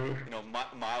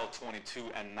 Mile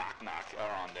 22 and Knock Knock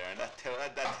are on there, and that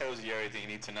tells you everything you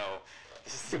need to know.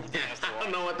 I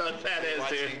don't know what that is,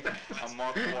 dude. A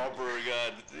Mark Wahlberg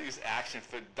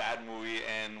action-fit bad movie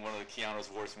and one of the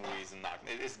Keanu's worst movies, and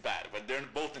it's bad. But they're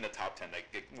both in the top 10.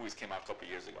 Like the movies came out a couple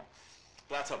of years ago.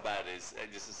 But that's how bad it is.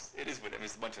 It is with them.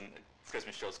 It's a bunch of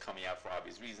Christmas shows coming out for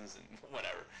obvious reasons and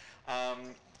whatever.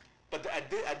 But I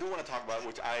do want to talk about,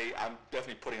 which I'm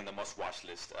definitely putting on the must-watch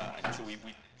list. And actually,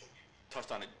 we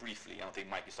touched on it briefly. I don't think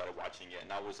Mikey started watching it, and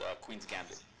that was Queen's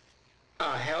Gambit.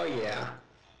 Oh, hell yeah.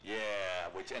 Yeah,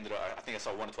 which ended up, I think I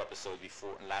saw 1 or 2 episodes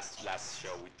before, last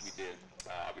show we did.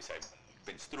 Obviously, I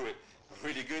binged through it.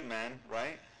 Really good, man,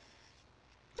 right?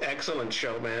 Excellent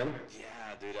show, man.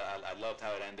 Yeah, dude, I loved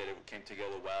how it ended. It came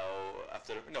together well.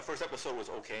 After, first episode was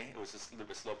okay. It was just a little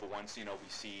bit slow, but once, we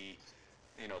see...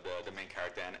 the main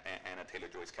character, Anna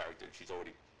Taylor-Joy's character, she's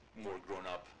already more grown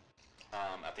up.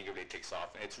 I think it really takes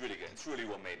off. It's really good. It's really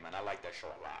well made, man. I like that show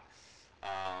a lot.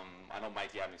 I know,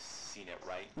 Mike, you haven't seen it,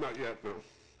 right? Not yet, no.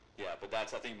 Yeah, but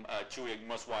that's, I think, Chewie,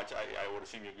 must watch. I would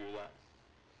assume you agree with that.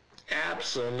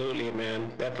 Absolutely,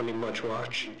 man. Definitely much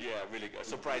watch. Yeah, really good.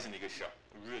 Surprisingly good show.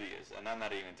 It really is. And I'm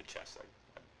not even into chess. I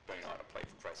don't know how to play,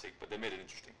 for Christ's sake, but they made it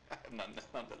interesting,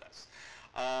 nonetheless.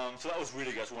 So that was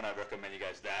really good. That's one I recommend you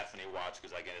guys definitely watch,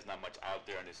 because again, there's not much out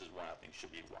there, and this is one I think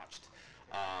should be watched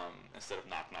instead of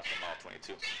Knock Knock and Mile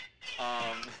 22.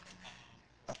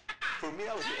 For me,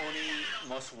 that was the only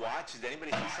must-watch. Did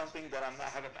anybody see something that I'm not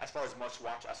having as far as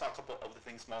must-watch? I saw a couple of other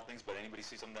things, small things, but anybody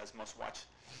see something that's must-watch?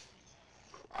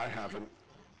 I haven't.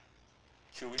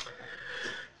 Chewie?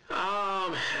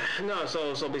 No.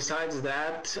 So besides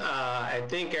that, I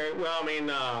think.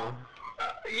 Yeah,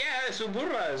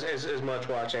 Suburra is much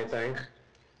watch, I think.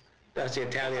 That's the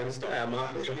Italian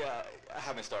mafia. Yeah, I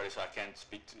haven't started, so I can't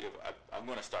speak to you. I'm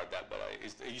going to start that, but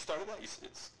you started that?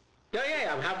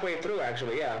 Yeah, I'm halfway through,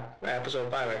 actually, yeah.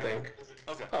 Episode 5, I think.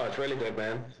 Okay. Oh, it's really good,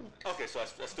 man. Okay, so I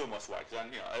still must watch.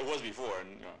 It was before,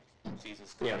 and,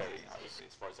 seasons go already, obviously,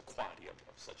 as far as the quantity of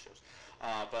such shows.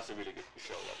 But that's a really good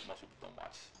show that most people don't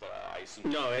watch. But I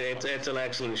assume... No, it's an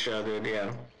excellent show, dude,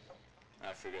 yeah.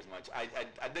 I figure as much. I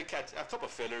did catch a couple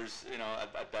of fillers,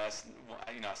 at best.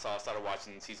 I started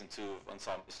watching season 2 of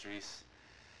Unsolved Mysteries.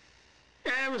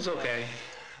 Yeah, it was okay.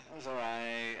 It was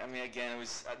alright. I mean, again, it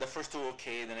was the first 2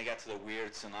 okay. Then I got to the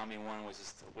weird tsunami one, was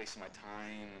just wasting my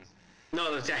time.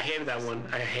 No, I hated that one.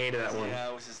 Yeah,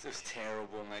 it was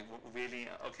terrible. I'm like, really?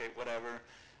 Okay, whatever.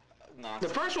 The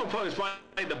first one was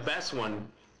probably the best one.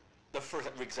 The first,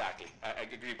 exactly. I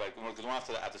agree, but because the one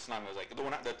after tsunami was like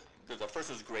the first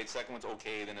was great. Second one's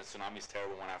okay. Then the tsunami's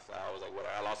terrible. One after that, I was like,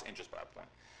 whatever. I lost interest by that point.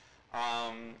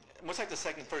 Much like the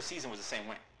first season was the same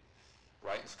way,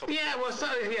 right? Yeah, well,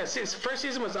 first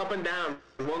season was up and down.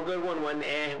 One good one, one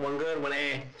eh. One good, one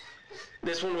eh.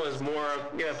 This one was more,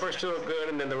 first 2 are good,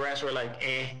 and then the rest were like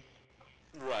eh.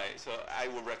 Right, so I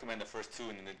would recommend the first 2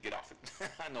 and then get off it.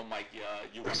 I know, Mike,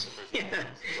 you watched the first 2.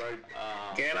 Right.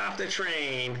 Get off the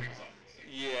train.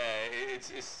 Yeah, it's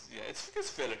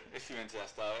filler if you're into that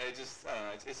stuff. I don't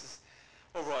know. It's just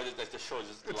overall the show is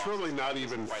just. It's really not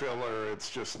even filler. It's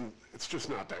just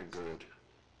not that good.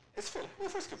 It's filler. The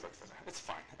first good filler. It's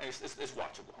fine. It's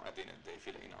watchable at the end of the day.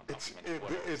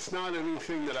 It's not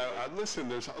anything that I listen.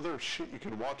 There's other shit you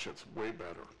can watch. It's way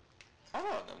better.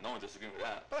 Oh no one disagrees with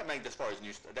that. But I mean, as far as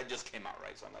news, that just came out,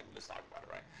 right? So I'm like, let's talk about it,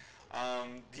 right?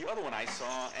 The other one I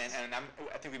saw, and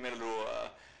I think we made a little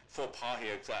faux pas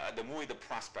here. The movie The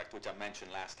Prospect, which I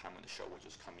mentioned last time when the show was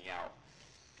just coming out.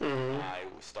 I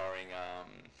was starring,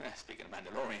 speaking of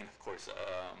Mandalorian, of course,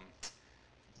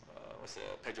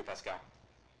 Pedro Pascal.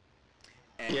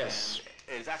 And yes.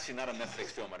 It's actually not a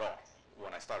Netflix film at all.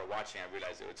 When I started watching, I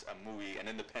realized it was a movie, an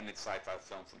independent sci-fi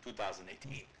film from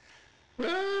 2018. And I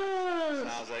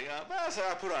was like, so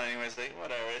I put it on anyways, like,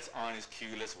 whatever, it's on, it's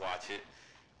cute, let's watch it.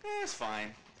 Yeah, it's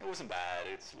fine. It wasn't bad.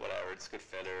 It's whatever. It's good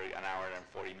filler. An hour and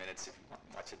 40 minutes if you want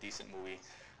to watch a decent movie.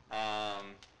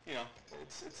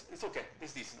 It's okay.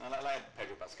 It's decent. I like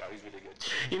Pedro Pascal. He's really good.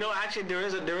 Actually,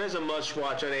 there is a must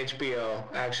watch on HBO.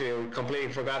 Actually, I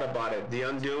completely forgot about it. The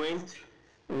Undoing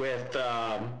with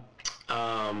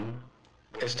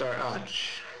just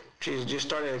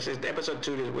started. It's episode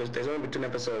 2. There's only been 2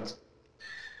 episodes.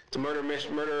 It's a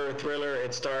murder thriller.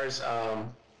 It stars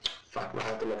fuck, I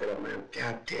have to look it up, man.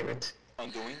 God damn it.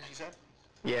 Undoing, you said?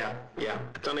 Yeah.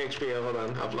 It's on HBO. Hold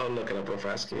on. I'll look it up real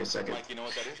fast. Give me a second. Mike, you know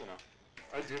what that is or no?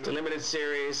 I do. It's a limited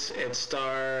series. It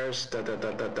stars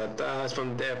It's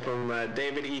from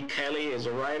David E. Kelly is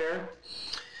a writer.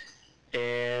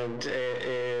 and it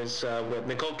is with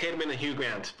Nicole Kidman and Hugh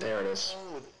Grant. There it is.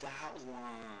 Oh, that one.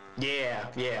 Yeah.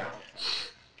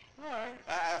 Alright.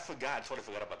 I forgot. I totally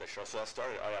forgot about that show. So I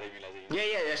started. I didn't realize it.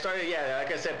 Yeah. I started. Yeah,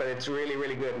 like I said, but it's really,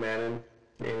 really good, man.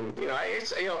 And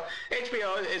it's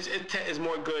HBO is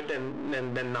more good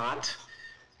than not.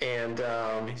 And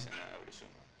I would assume.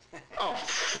 oh,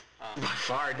 by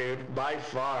far, dude, by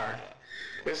far.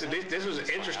 This was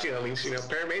interesting, at least.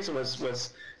 Perry Mason was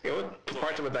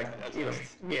parts of it like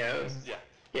yeah.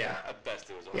 At best,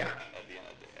 it was over. Yeah. At the end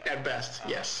of the day. At best,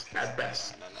 yes, at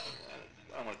best. And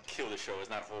I'm gonna kill the show. It's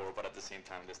not horror, but at the same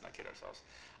time, let's not kid ourselves.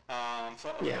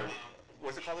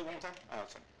 What's it called one more time?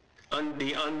 Sorry.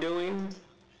 The Undoing.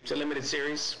 It's a limited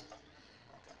series.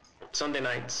 Sunday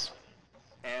nights.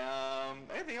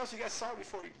 Anything else you guys saw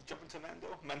before you jump into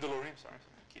Mandalorian? Sorry,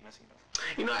 I keep messing up.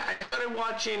 I started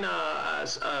watching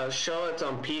a show that's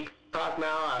on Peacock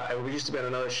now. We used to be on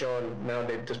another show, and now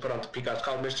they just put it on Peacock. It's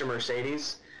called Mr.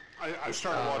 Mercedes. I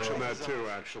started watching that too,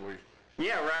 actually.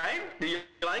 Yeah, right? Do you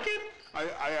like it?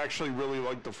 I actually really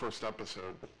liked the first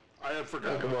episode. I had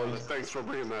forgotten about it. Thanks for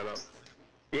bringing that up.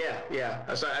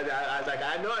 Yeah. So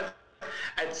I know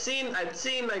I'd seen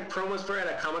like promos for it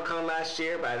at Comic-Con last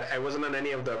year, but I wasn't on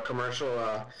any of the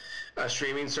commercial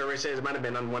streaming services. It might have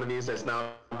been on one of these that's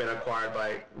now been acquired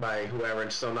by whoever,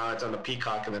 and so now it's on the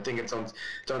Peacock, and I think it's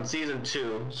on season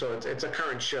 2, so it's a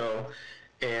current show,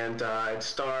 and it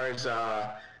stars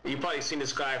you've probably seen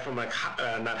this guy from not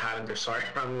Highlander, sorry,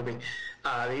 wrong movie.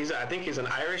 I think he's an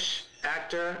Irish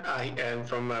actor, and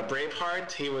from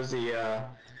Braveheart. He was the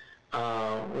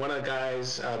one of the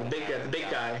guys, the big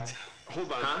guy.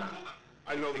 Hold on. Huh?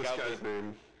 I know this guy's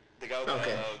name. The guy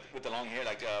with the long hair,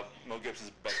 like Mel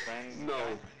Gibson's best friend. No.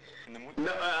 In the movie?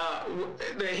 No,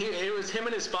 it was him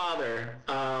and his father.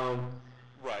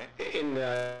 Right. He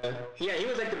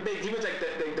was like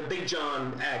the Big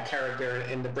John character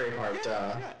in the Braveheart.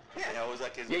 Yeah, it was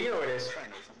like his. Yeah, you know what it is.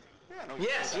 Friend or something. Yeah, I know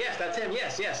Yes, that's him.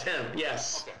 Yes, him.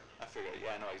 Yes. Okay, I figured.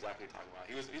 Yeah, I know exactly what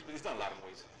you're talking about. He's done a lot of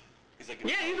movies. He's like.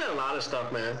 Yeah, he's done a lot of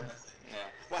stuff, man. Yeah.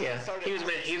 Well, Yeah, he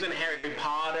was in Harry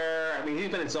Potter. I mean, he's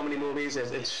been in so many movies.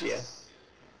 It's Yeah,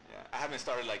 I haven't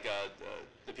started like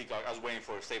the Peacock. I was waiting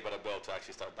for Saved by the Bell to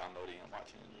actually start downloading and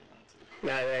watching it.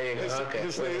 Yeah, there you go. Okay.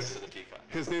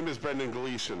 His name is Brendan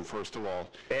Gleeson, first of all.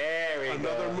 There we go.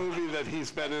 Another movie that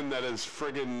he's been in that is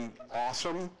friggin'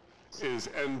 awesome is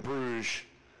En Bruges,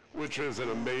 which is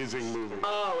an amazing movie.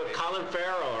 Oh, with Colin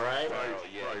Farrell, right?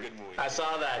 Right. Good movie. I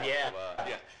saw that. Yeah.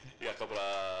 You got a couple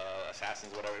of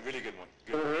assassins, whatever. Really good one.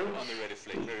 Good movie. Underrated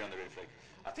flick. Very underrated flick.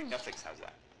 I think Netflix has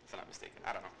that, if I'm not mistaken.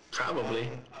 I don't know. Probably.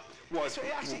 So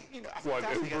actually,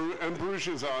 En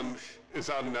Bruges is on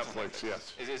Netflix,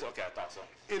 yes. It is? Okay, I thought so.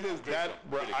 It is that,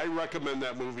 I recommend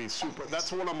that movie super.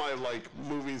 That's one of my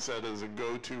movies that is a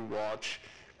go-to watch.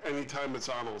 Anytime it's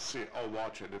on, I'll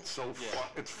watch it. It's so fun.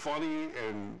 It's funny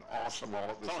and awesome all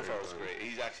at the same time. Farrell's great.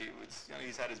 He's actually,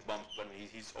 he's had his bumps, but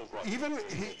he's overall.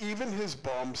 Even his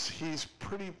bumps, he's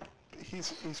pretty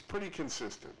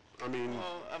consistent. He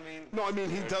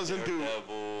doesn't do.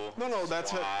 No,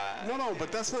 that's it. No,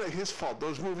 but that's not his fault.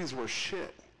 Those movies were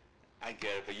shit. I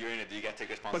get it, but you're in it. You got to take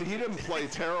responsibility. But he didn't play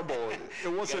terrible. It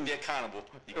wasn't. You gotta be accountable.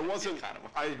 It wasn't.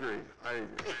 I agree.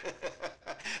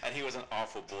 And he was an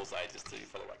awful bullseye, just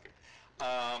for the record.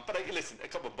 But listen, a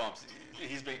couple of bumps.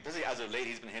 He's been, especially as of late,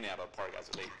 he's been hitting out of the park as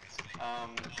of late.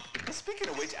 Speaking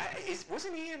of which,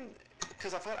 wasn't he in?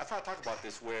 Because I thought talk about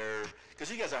this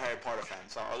because you guys are Harry Potter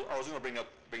fans, so I was going to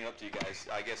bring it up to you guys.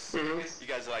 I guess you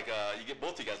guys like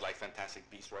both you guys like Fantastic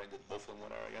Beasts, right? Both of them,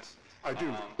 whatever. I guess. I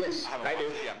do. Yes, I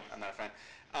do. Yeah, I'm not a fan.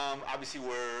 Obviously,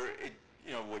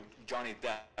 with Johnny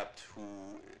Depp,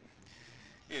 who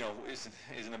is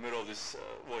in the middle of this.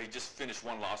 He just finished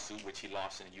one lawsuit, which he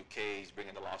lost in the UK. He's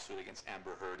bringing the lawsuit against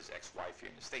Amber Heard, his ex-wife here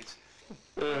in the States.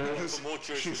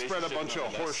 She spread a bunch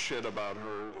of horse shit about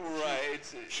her. Right.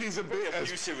 She's a bit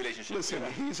abusive relationship. Listen,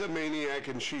 he's a maniac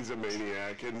and she's a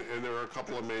maniac, and there are a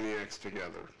couple of maniacs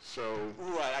together. So.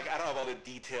 Right. I don't have all the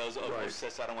details of who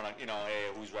says. I don't want to,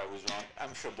 hey, who's right, who's wrong.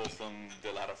 I'm sure both of them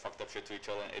did a lot of fucked up shit to each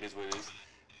other. And it is what it is.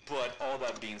 But all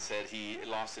that being said, he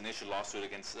lost an initial lawsuit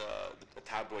against the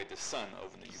tabloid The Sun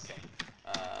over in the UK,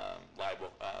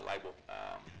 libel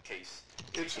case.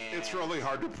 It's really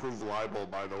hard to prove libel,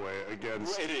 by the way,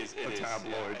 against a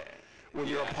tabloid. Yeah. When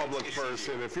you're a public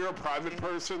person. Easier. If you're a private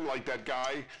person, like that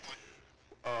guy,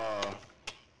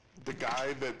 the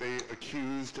guy that they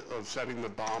accused of setting the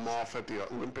bomb off at the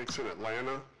Olympics in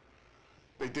Atlanta.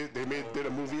 They did a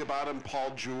movie about him,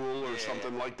 Paul Jewell or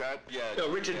something like that. Yeah. No,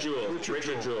 Richard Jewell.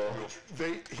 Richard Jewell.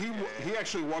 He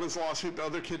actually won his lawsuit. The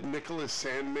other kid, Nicholas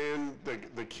Sandman,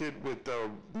 the kid with the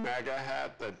MAGA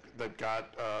hat that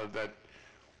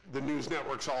the news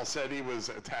networks all said he was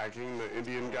attacking the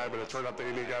Indian guy, but it turned out the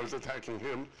Indian guy was attacking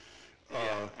him. Yeah,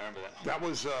 I remember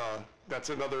that. That's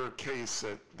another case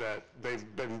that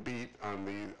they've been beat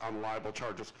on libel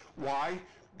charges. Why?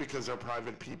 Because they're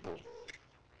private people.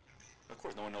 Of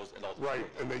course, no one knows. Right,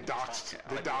 and they doxed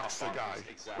the guy.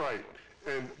 Exactly. Right,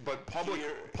 but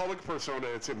public persona,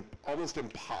 it's almost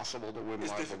impossible to win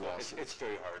libel lawsuits. It's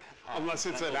very hard. Unless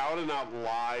it's an out-and-out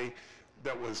lie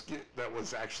that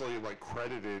was actually like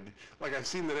credited. Like I've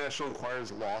seen the National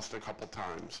Enquirer's lost a couple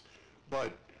times,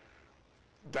 but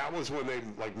that was when they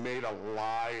like made a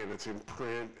lie and it's in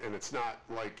print and it's not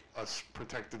like a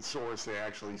protected source. They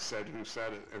actually said who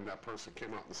said it, and that person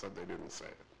came out and said they didn't say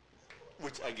it.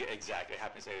 Which I get exactly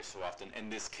happens every so often. In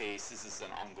this case, this is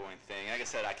an ongoing thing. Like I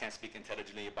said, I can't speak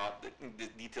intelligently about the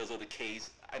details of the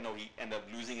case. I know he ended up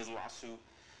losing his lawsuit,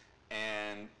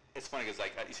 and it's funny because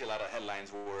like you see a lot of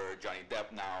headlines where Johnny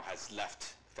Depp now has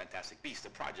left Fantastic Beasts, the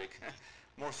project.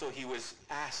 More so, he was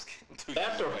asked to.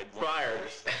 After fired.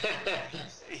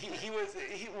 he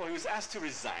was asked to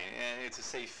resign, and it's a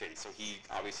safe fate. So he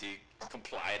obviously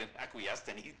complied and acquiesced,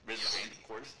 and he resigned, of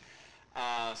course.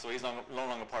 So he's no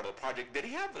longer part of the project. Did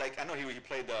he have like I know he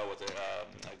played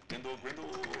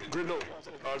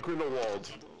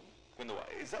Grindelwald.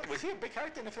 Was he a big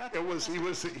character in the film? He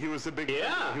was the big.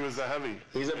 Yeah. He was the heavy.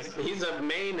 He's a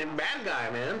main and bad guy,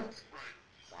 man.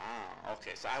 Wow.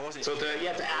 Okay. So I wasn't. So you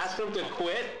have to ask him to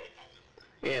quit.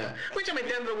 Yeah. Which I mean, at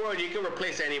the end of the world, you can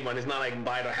replace anyone. It's not like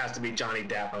Biden has to be Johnny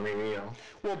Depp. I mean, you know.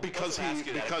 Well, because he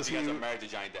you guys are married to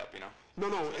Johnny Depp, you know.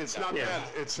 No, it's not that.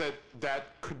 It's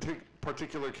that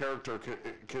particular character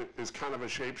is kind of a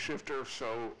shapeshifter,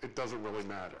 so it doesn't really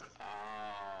matter.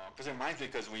 Because it reminds me,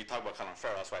 because when you talk about Colin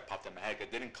Farrell, that's why I popped in my head.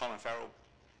 Didn't Colin Farrell?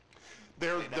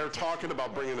 They're talking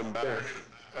about bringing him back.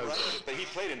 But he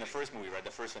played in the first movie, right?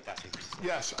 The first Fantastic Beasts.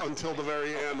 Yes, until the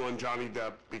very end when Johnny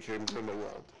Depp became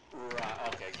Grindelwald. Right.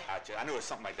 Okay, gotcha. I knew it was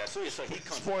something like that. So he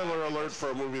comes. Spoiler alert for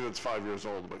a movie that's 5 years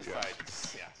old, but yeah.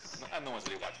 Right. Yeah. No one's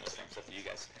really watching this thing except for you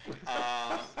guys.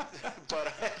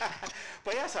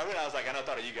 But yes, I realized I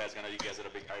thought of you guys. I know you guys are a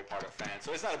big Harry Potter fan,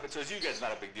 so it's not. So as you guys, it's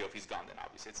not a big deal if he's gone. Then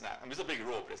obviously it's not. I mean, it's a big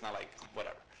role, but it's not like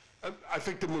whatever. I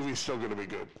think the movie's still going to be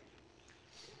good.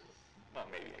 Well,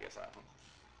 maybe I guess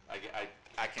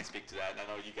I can't speak to that. I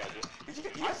know you guys.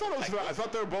 I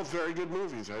thought they were both very good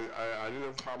movies. I didn't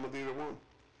have a problem with either one.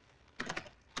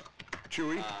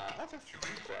 Chewie. Okay,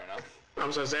 fair enough.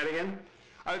 I'm sorry, say it again.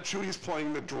 Chewie's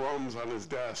playing the drums on his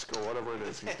desk or whatever it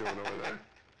is he's doing over there.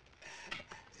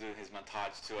 He's doing his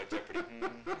montage to Jeopardy.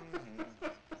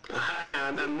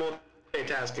 And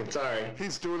multitasking, sorry.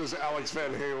 He's doing his Alex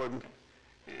Van Halen.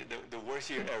 The worst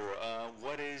year ever.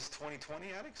 What is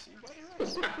 2020, Alex?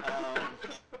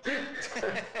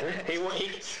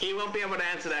 He won't be able to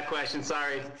answer that question,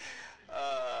 sorry.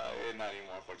 Not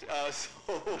anymore, unfortunately.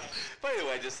 But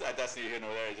anyway, that's neither here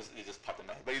nor there. It just popped in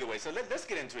my head. But either way, so let's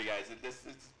get into it, guys. This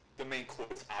is the main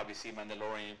quotes. Obviously,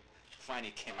 Mandalorian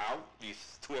finally came out.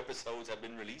 These 2 episodes have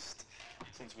been released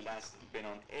since we last been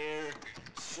on air.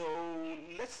 So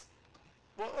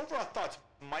overall thoughts.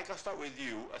 Mike, I'll start with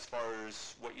you as far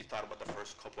as what you thought about the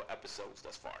first couple episodes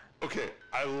thus far. Okay,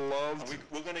 I loved.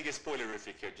 We're gonna get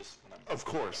spoilerific here, just. Of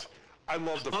course. I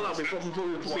love the Hold on,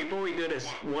 before we do this,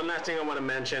 one last thing I want to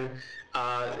mention.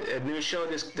 A new show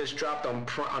this dropped on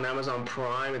Amazon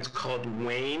Prime. It's called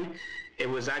Wayne. It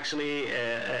was actually,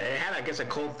 it had, I guess, a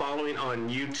cult following on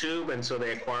YouTube, and so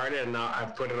they acquired it, and now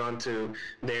I've put it onto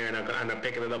there, and I'm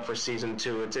picking it up for season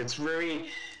 2.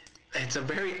 It's a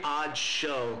very odd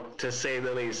show, to say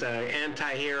the least.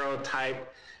 Anti-hero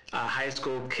type, high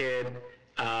school kid.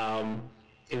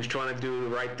 He was trying to do the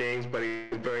right things, but he's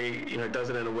very, does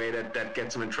it in a way that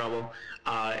gets him in trouble.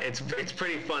 It's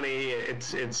pretty funny.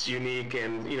 It's unique,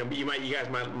 and you guys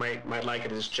might like it.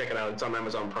 Just check it out. It's on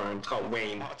Amazon Prime. It's called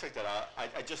Wayne. I'll check that out.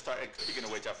 I just started. Speaking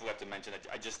of which, I forgot to mention that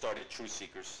I just started Truth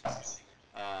Seekers.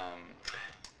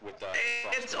 With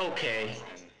it's okay.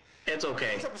 It's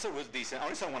okay. This episode was decent. I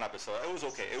only saw 1 episode. It was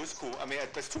okay. It was cool. I mean,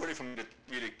 it's too early for me to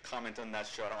really comment on that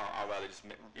show. I'd rather just,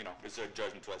 reserve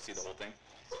judgment until I see the whole thing.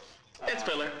 It's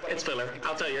filler. It's filler.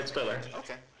 I'll tell you, it's filler.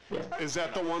 Okay. Yeah. Is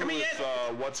that the one with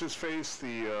what's his face?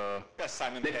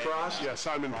 Simon Nick Pegg. Frost. Yeah,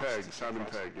 Simon Pegg. Simon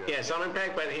Pegg. Yeah. Yeah, Simon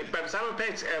Pegg. But Simon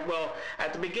Pegg's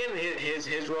at the beginning,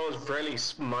 his role is fairly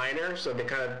minor, so they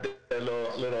kind of did a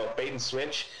little bait and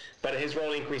switch. But his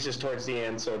role increases towards the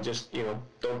end, so just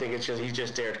don't think it's just he's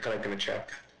just there collecting a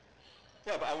check.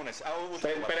 Yeah, but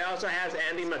But it also has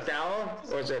Andy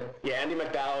McDowell, or is it? Yeah, Andy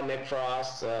McDowell, Nick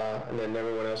Frost, and then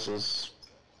everyone else is.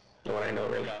 What I know,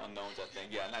 really. Yeah, unknowns, I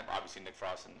think. Yeah, and obviously Nick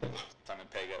Frost and Simon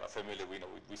Pegg are familiar.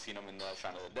 We've seen them in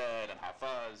Shaun of the Dead and Hot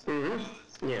Fuzz. And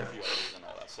Yeah. a few others and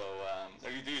all that. So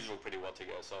they usually work pretty well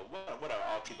together. So whatever,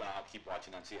 I'll keep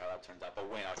watching and see how that turns out. But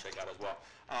Wayne, I'll check out as well.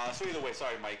 So either way,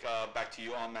 sorry, Mike. Back to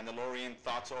you on Mandalorian.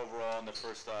 Thoughts overall on the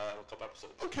first couple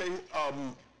episodes? Okay.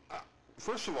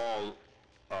 First of all,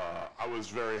 I was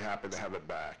very happy to have it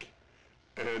back,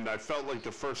 and I felt like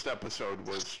the first episode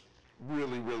was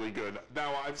really, really good.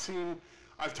 Now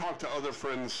I've talked to other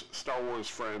friends, Star Wars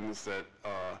friends, that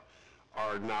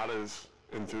are not as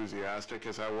enthusiastic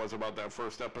as I was about that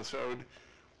first episode,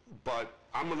 but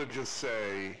I'm gonna just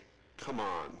say, come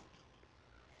on,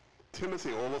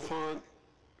 Timothy Oliphant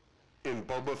in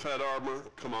Boba Fett armor,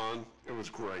 come on, it was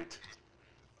great.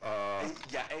 And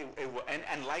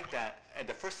like that, and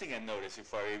the first thing I noticed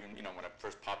before I even, when I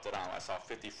first popped it on, I saw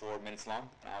 54 minutes long,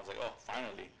 and I was like, oh,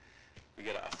 finally, we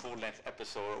get a full-length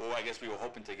episode, or I guess we were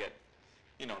hoping to get,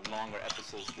 longer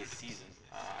episodes this season.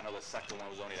 I know the second one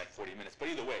was only like 40 minutes, but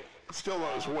either way. Still,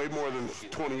 that was way more than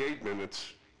 28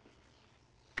 minutes.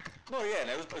 No, yeah, and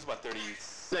it was about 30.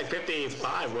 Like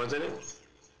 55, wasn't it?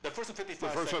 The first one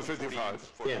 55. The first one 55.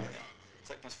 40, Yeah.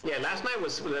 Second one's 40. Yeah, last night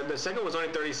was, the second was only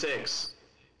 36.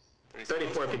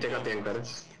 34 if you take out the end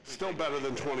credits. Still better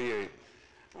than 28.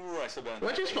 Right, so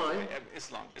Which is fine.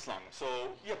 It's long. So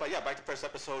back to first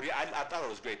episode. Yeah, I thought it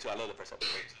was great too. I love the first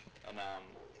episode.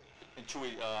 And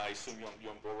Chewie, I assume you're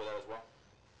on board with that as well.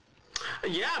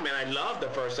 Yeah, man, I love the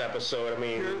first episode. I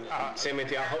mean, same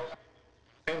with you.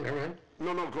 Never mind.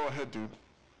 No, go ahead, dude.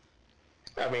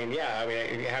 I'm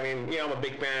a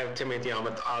big fan of Timothy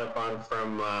Oliphant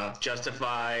from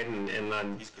Justified and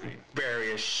on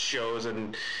various shows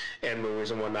and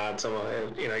movies and whatnot.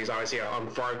 So he's obviously on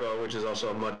Fargo, which is also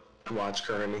a much watch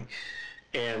currently,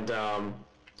 and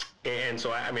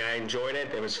so I enjoyed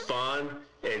it. It was fun.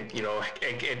 I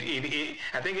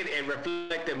think it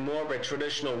reflected more of a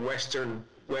traditional Western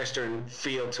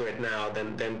feel to it now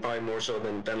than probably more so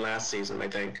than last season, I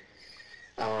think.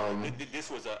 This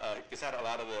was it's had a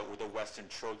lot of the Western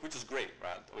tropes, which is great,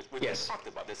 right? Which Yes. they talked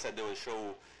about. They said the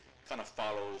show kind of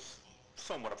follows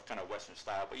somewhat of kind of Western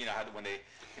style, but when they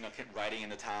kept riding in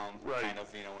the town, Right. kind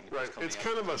of when it Right, was coming it's up,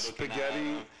 kind of a looking at,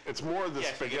 spaghetti. It's more of the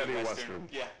spaghetti Western.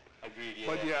 Yeah, agreed. Yeah,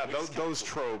 But yeah, which is kinda those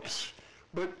cool. tropes.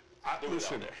 But They were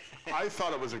listen, out there. I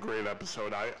thought it was a great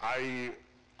episode. I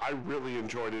really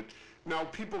enjoyed it. Now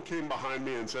people came behind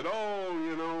me and said, it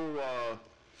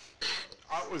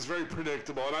was very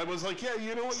predictable, and I was like, yeah,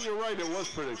 you know what, you're right, it was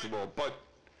predictable, but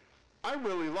I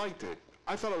really liked it.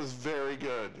 I thought it was very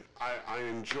good. I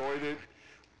enjoyed it.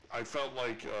 I felt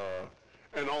like,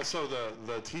 and also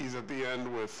the tease at the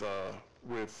end with the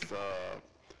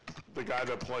guy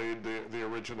that played the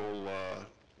original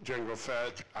Jango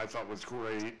Fett, I thought was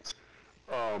great.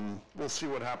 We'll see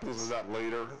what happens with that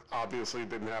later. Obviously, it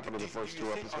didn't happen in the first two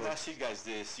episodes. I'll ask you guys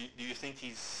this. Do you think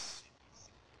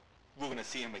we're going to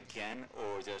see him again,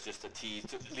 or is there just a tease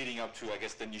leading up to, I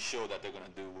guess, the new show that they're going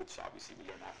to do, which obviously we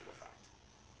learn after the fact?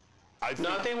 I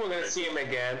think we're going to see him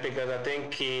again because I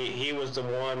think he was the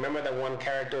one. Remember that one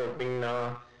character being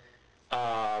I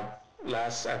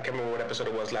can't remember what episode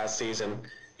it was last season,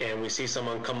 and we see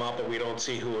someone come up and we don't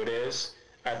see who it is.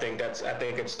 I think it's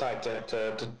tied to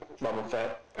Boba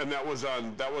Fett. And that was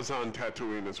on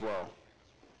Tatooine as well.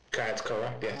 That's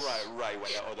correct. Yes. Right.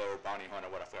 When the other bounty hunter,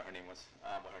 whatever her name was,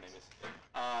 what her name is.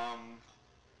 I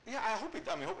hope it.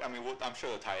 I'm sure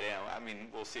they'll tie it in. I mean,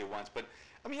 we'll see it once, but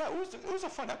it was a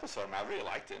fun episode. I really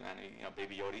liked it, man.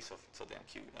 Baby Yoda, so damn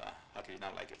cute. How could you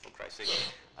not like it, for Christ's sake?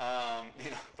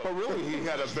 But really, he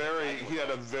had a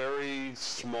very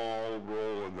small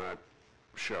role in that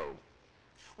show.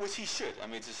 Which he should.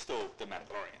 It's still the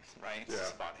Mandalorian, right? It's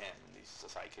just about him and he's a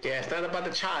sidekick. Yeah, it's not about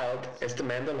the child. It's the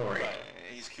Mandalorian. Right.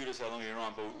 He's cute as hell, don't get me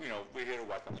wrong, but we're here to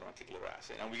watch Mandalorian kick little ass.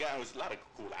 And it was a lot of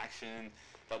cool action.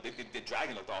 The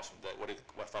dragon looked awesome.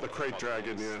 The crate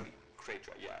dragon, yeah. Crate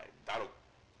dragon, yeah. That looked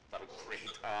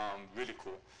great. Really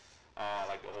cool.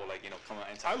 Like the whole coming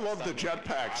inside. I love the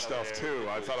jetpack stuff too.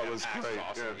 I thought it was great.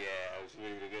 Awesome. Yeah, it was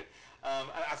really, really good.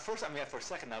 At first, for a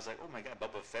second, I was like, oh my God,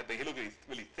 Boba Fett, but he looked really,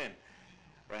 really thin.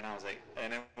 Right now, I was like,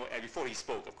 and then before he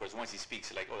spoke, of course, once he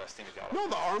speaks, like, oh, that's Timothy Oliphant. No,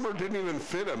 the armor didn't even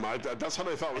fit him. That's what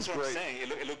I thought was great. That's what I'm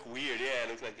saying. It looked weird. Yeah,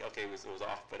 it looked like, okay, it was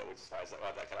off, but it was just, I was like,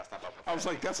 oh, that's not Boba Fett. I was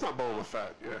like, that's not Boba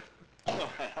Fett, yeah. No,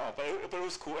 but it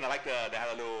was cool, and I like they had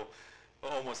a little,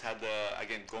 almost had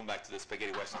again, going back to the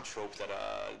spaghetti Western tropes that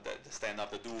stand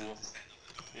up, the duel,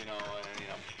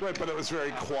 Right, but it was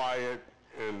very quiet.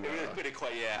 And, it was pretty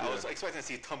quiet, yeah. I was expecting to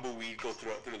see tumbleweed go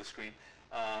through the screen.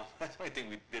 That's the only thing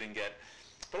we didn't get.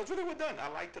 But it's really well done. I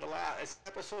liked it a lot. This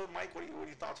episode, Mike, what are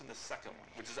your thoughts on the second one?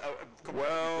 Which is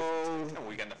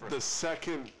the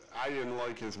second I didn't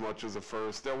like as much as the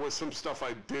first. There was some stuff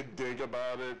I did dig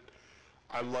about it.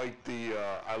 I liked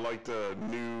the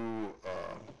new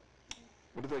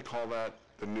what do they call that?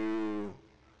 The New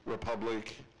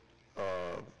Republic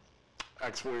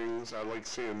X-Wings. I like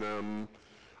seeing them.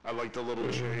 I like the little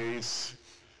chase.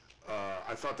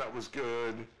 I thought that was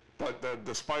good. But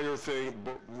the spider thing,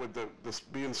 with the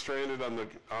being stranded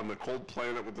on the cold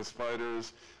planet with the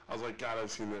spiders, I was like, God,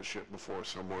 I've seen that shit before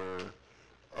somewhere.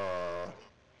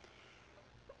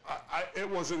 It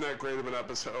wasn't that great of an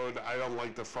episode. I don't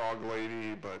like the frog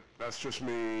lady, but that's just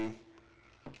me.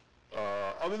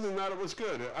 Other than that, it was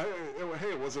good.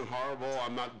 Hey, it wasn't horrible.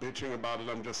 I'm not bitching about it.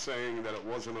 I'm just saying that it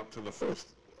wasn't up to the first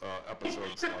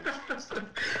episode slug.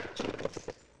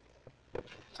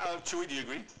 Chewie, do you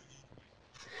agree?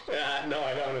 No,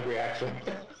 I don't agree, actually.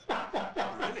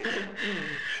 Really?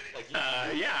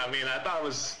 Yeah, I mean, I thought it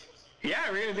was... Yeah, I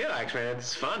really did, actually.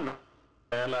 It's fun.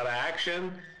 A lot of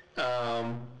action.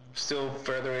 Still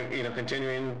furthering,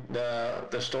 continuing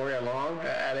the story along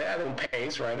at a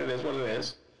pace, right? It is what it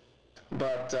is.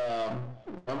 But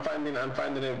I'm finding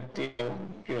it,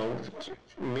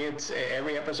 me, it's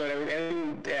every episode,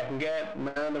 anything I can get,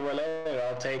 man, the related,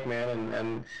 I'll take, man,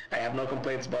 and I have no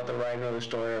complaints about the writing of the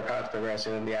story or how it's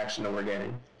progressing and the action that we're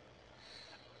getting.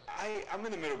 I'm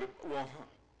in the middle of it. Well,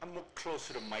 I'm more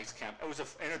closer to Mike's camp. It was an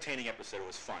entertaining episode. It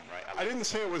was fun, right? I didn't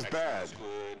say it was bad. Was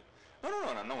good.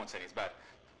 No one's saying it's bad.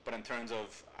 But in terms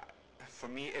of, for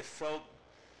me, it felt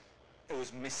it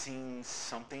was missing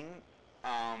something.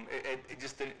 It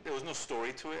just didn't, there was no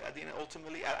story to it at the end,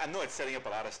 ultimately. I know it's setting up a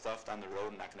lot of stuff down the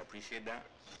road, and I can appreciate that.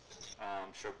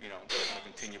 Sure, they're going to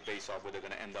continue based off where they're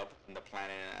going to end up in the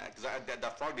planet. Because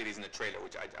that frog lady's in the trailer,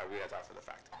 which I realized after the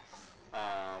fact.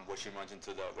 Where she runs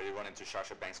into where they run into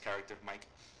Sasha Banks' character, Mike.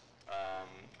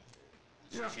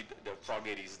 The frog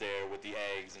lady's there with the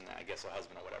eggs and I guess her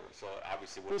husband or whatever. So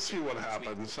obviously we'll see what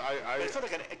happens. But it felt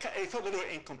it felt a little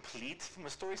incomplete from a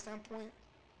story standpoint.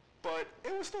 But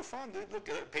it was still fun. Look,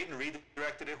 Peyton Reed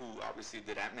directed it, who obviously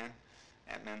did Ant-Man,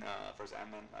 first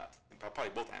Ant-Man, probably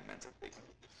both Ant-Mans, I think.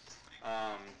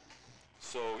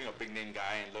 So, big name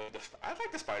guy, and I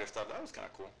like the spider stuff. That was kind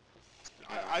of cool.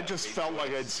 I just felt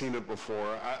like I'd seen it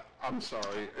before. I'm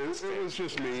sorry. It was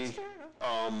just me.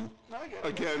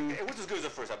 Again, it was as good as the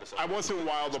first episode. I wasn't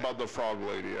wild about the frog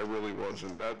lady. I really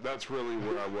wasn't. That's really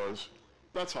where I was.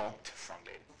 That's all. The frog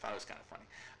lady. I thought it was kind of funny.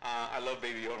 I love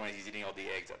Baby Yoda when he's eating all the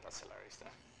eggs. That's hilarious.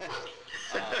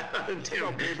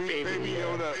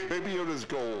 Baby Yoda's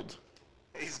gold.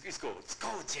 He's gold. It's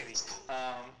gold, Jerry.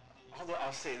 Although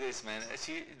I'll say this, man.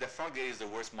 The frog lady is the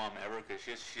worst mom ever because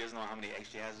she doesn't know how many eggs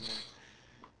she has in there.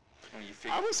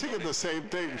 I was thinking the same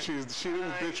thing. She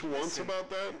didn't bitch once about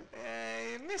that.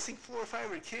 Missing 4 or 5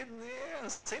 of her kids. Yeah,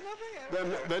 say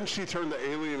nothing. Then she turned the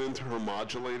alien into her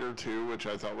modulator too, which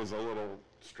I thought was a little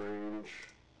strange.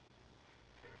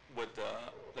 With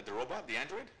the robot, the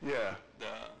android? Yeah.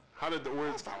 How'd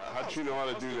you know how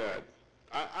to do that?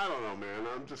 I don't know, man.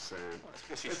 I'm just saying.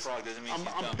 Because she's frog doesn't mean she's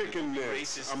dumb. I'm picking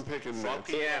nits. I'm picking nits.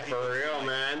 Yeah, for real,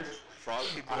 man. Frog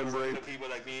people people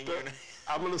like me and you.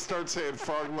 I'm going to start saying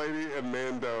frog lady and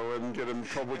Mando and get in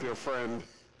trouble with your friend.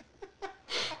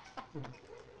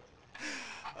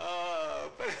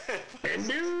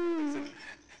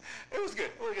 It was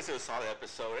good. Like I said, it was a solid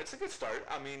episode. It's a good start.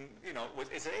 I mean,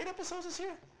 is it 8 episodes this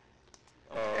year?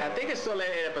 I think it's still 8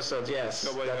 episodes, yes.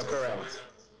 That's correct.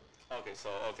 Okay, so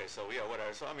yeah,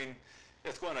 whatever. So I mean,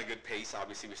 it's going at a good pace.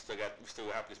 Obviously, we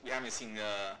haven't seen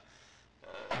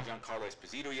Giancarlo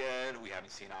Esposito yet. We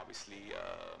haven't seen obviously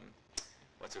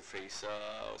what's her face?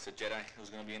 What's the Jedi who's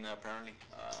going to be in there apparently?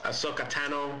 Ahsoka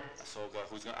Tano. Ahsoka,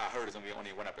 I heard it's going to be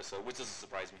only 1 episode, which doesn't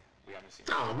surprise me. We haven't seen.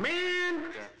 Oh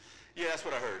man. Yeah, that's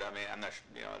what I heard. I mean, I'm not.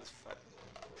 It's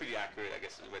pretty accurate. I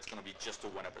guess it's going to be just a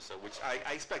 1 episode, which I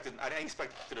expected. I didn't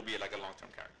expect it to be like a long-term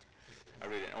character. I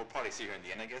really didn't. We'll probably see her in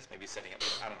the end, I guess. Maybe setting up,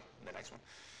 I don't know, the next one.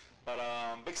 But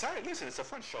excited. Listen, it's a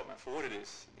fun show, man, for what it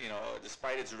is.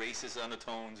 Despite its racist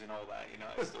undertones and all that,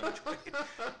 I still enjoy it.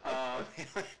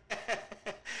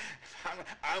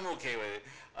 I'm okay with it.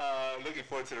 Looking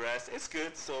forward to the rest. It's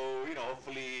good. So,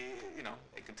 hopefully,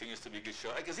 it continues to be a good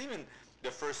show. Because even the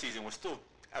first season was still,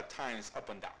 at times, up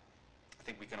and down. I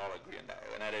think we can all agree on that.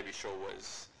 And not every show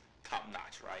was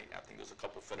top-notch, right? I think there was a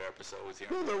couple filler episodes here.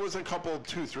 No, there was a couple,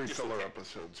 2, 3 filler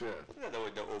episodes, yeah. Yeah,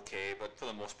 they're okay, but for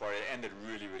the most part, it ended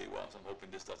really, really well. So I'm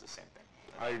hoping this does the same thing.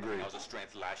 I agree. That was a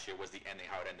strength last year, was the ending,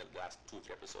 how it ended the last 2 or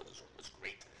 3 episodes was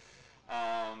great.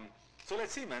 So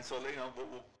let's see, man. So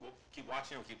we'll keep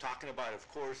watching. We'll keep talking about it.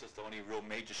 Of course, it's the only real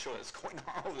major show that's going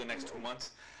on over the next 2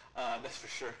 months. That's for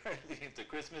sure. Leading into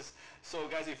Christmas. So,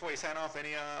 guys, before we sign off,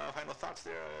 any final thoughts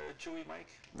there, Chewie, Mike?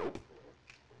 Nope.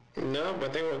 No,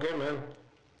 but they were good, man.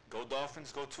 Go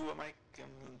Dolphins. Go Tua, Mike.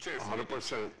 Cheers.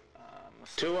 100%.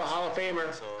 Tua, Hall of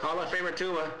Famer. Hall of Famer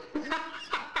Tua.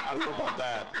 I don't know about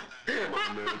that. Come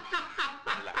on, man.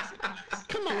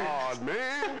 Come on,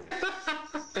 man.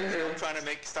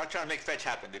 Start trying to make fetch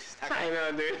happen, dude. I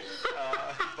know, dude.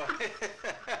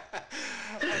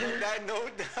 And on that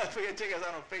note, don't forget to check us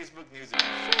out on Facebook, News and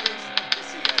Shoulders. We'll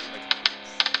see you guys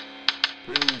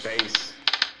next week. Peace.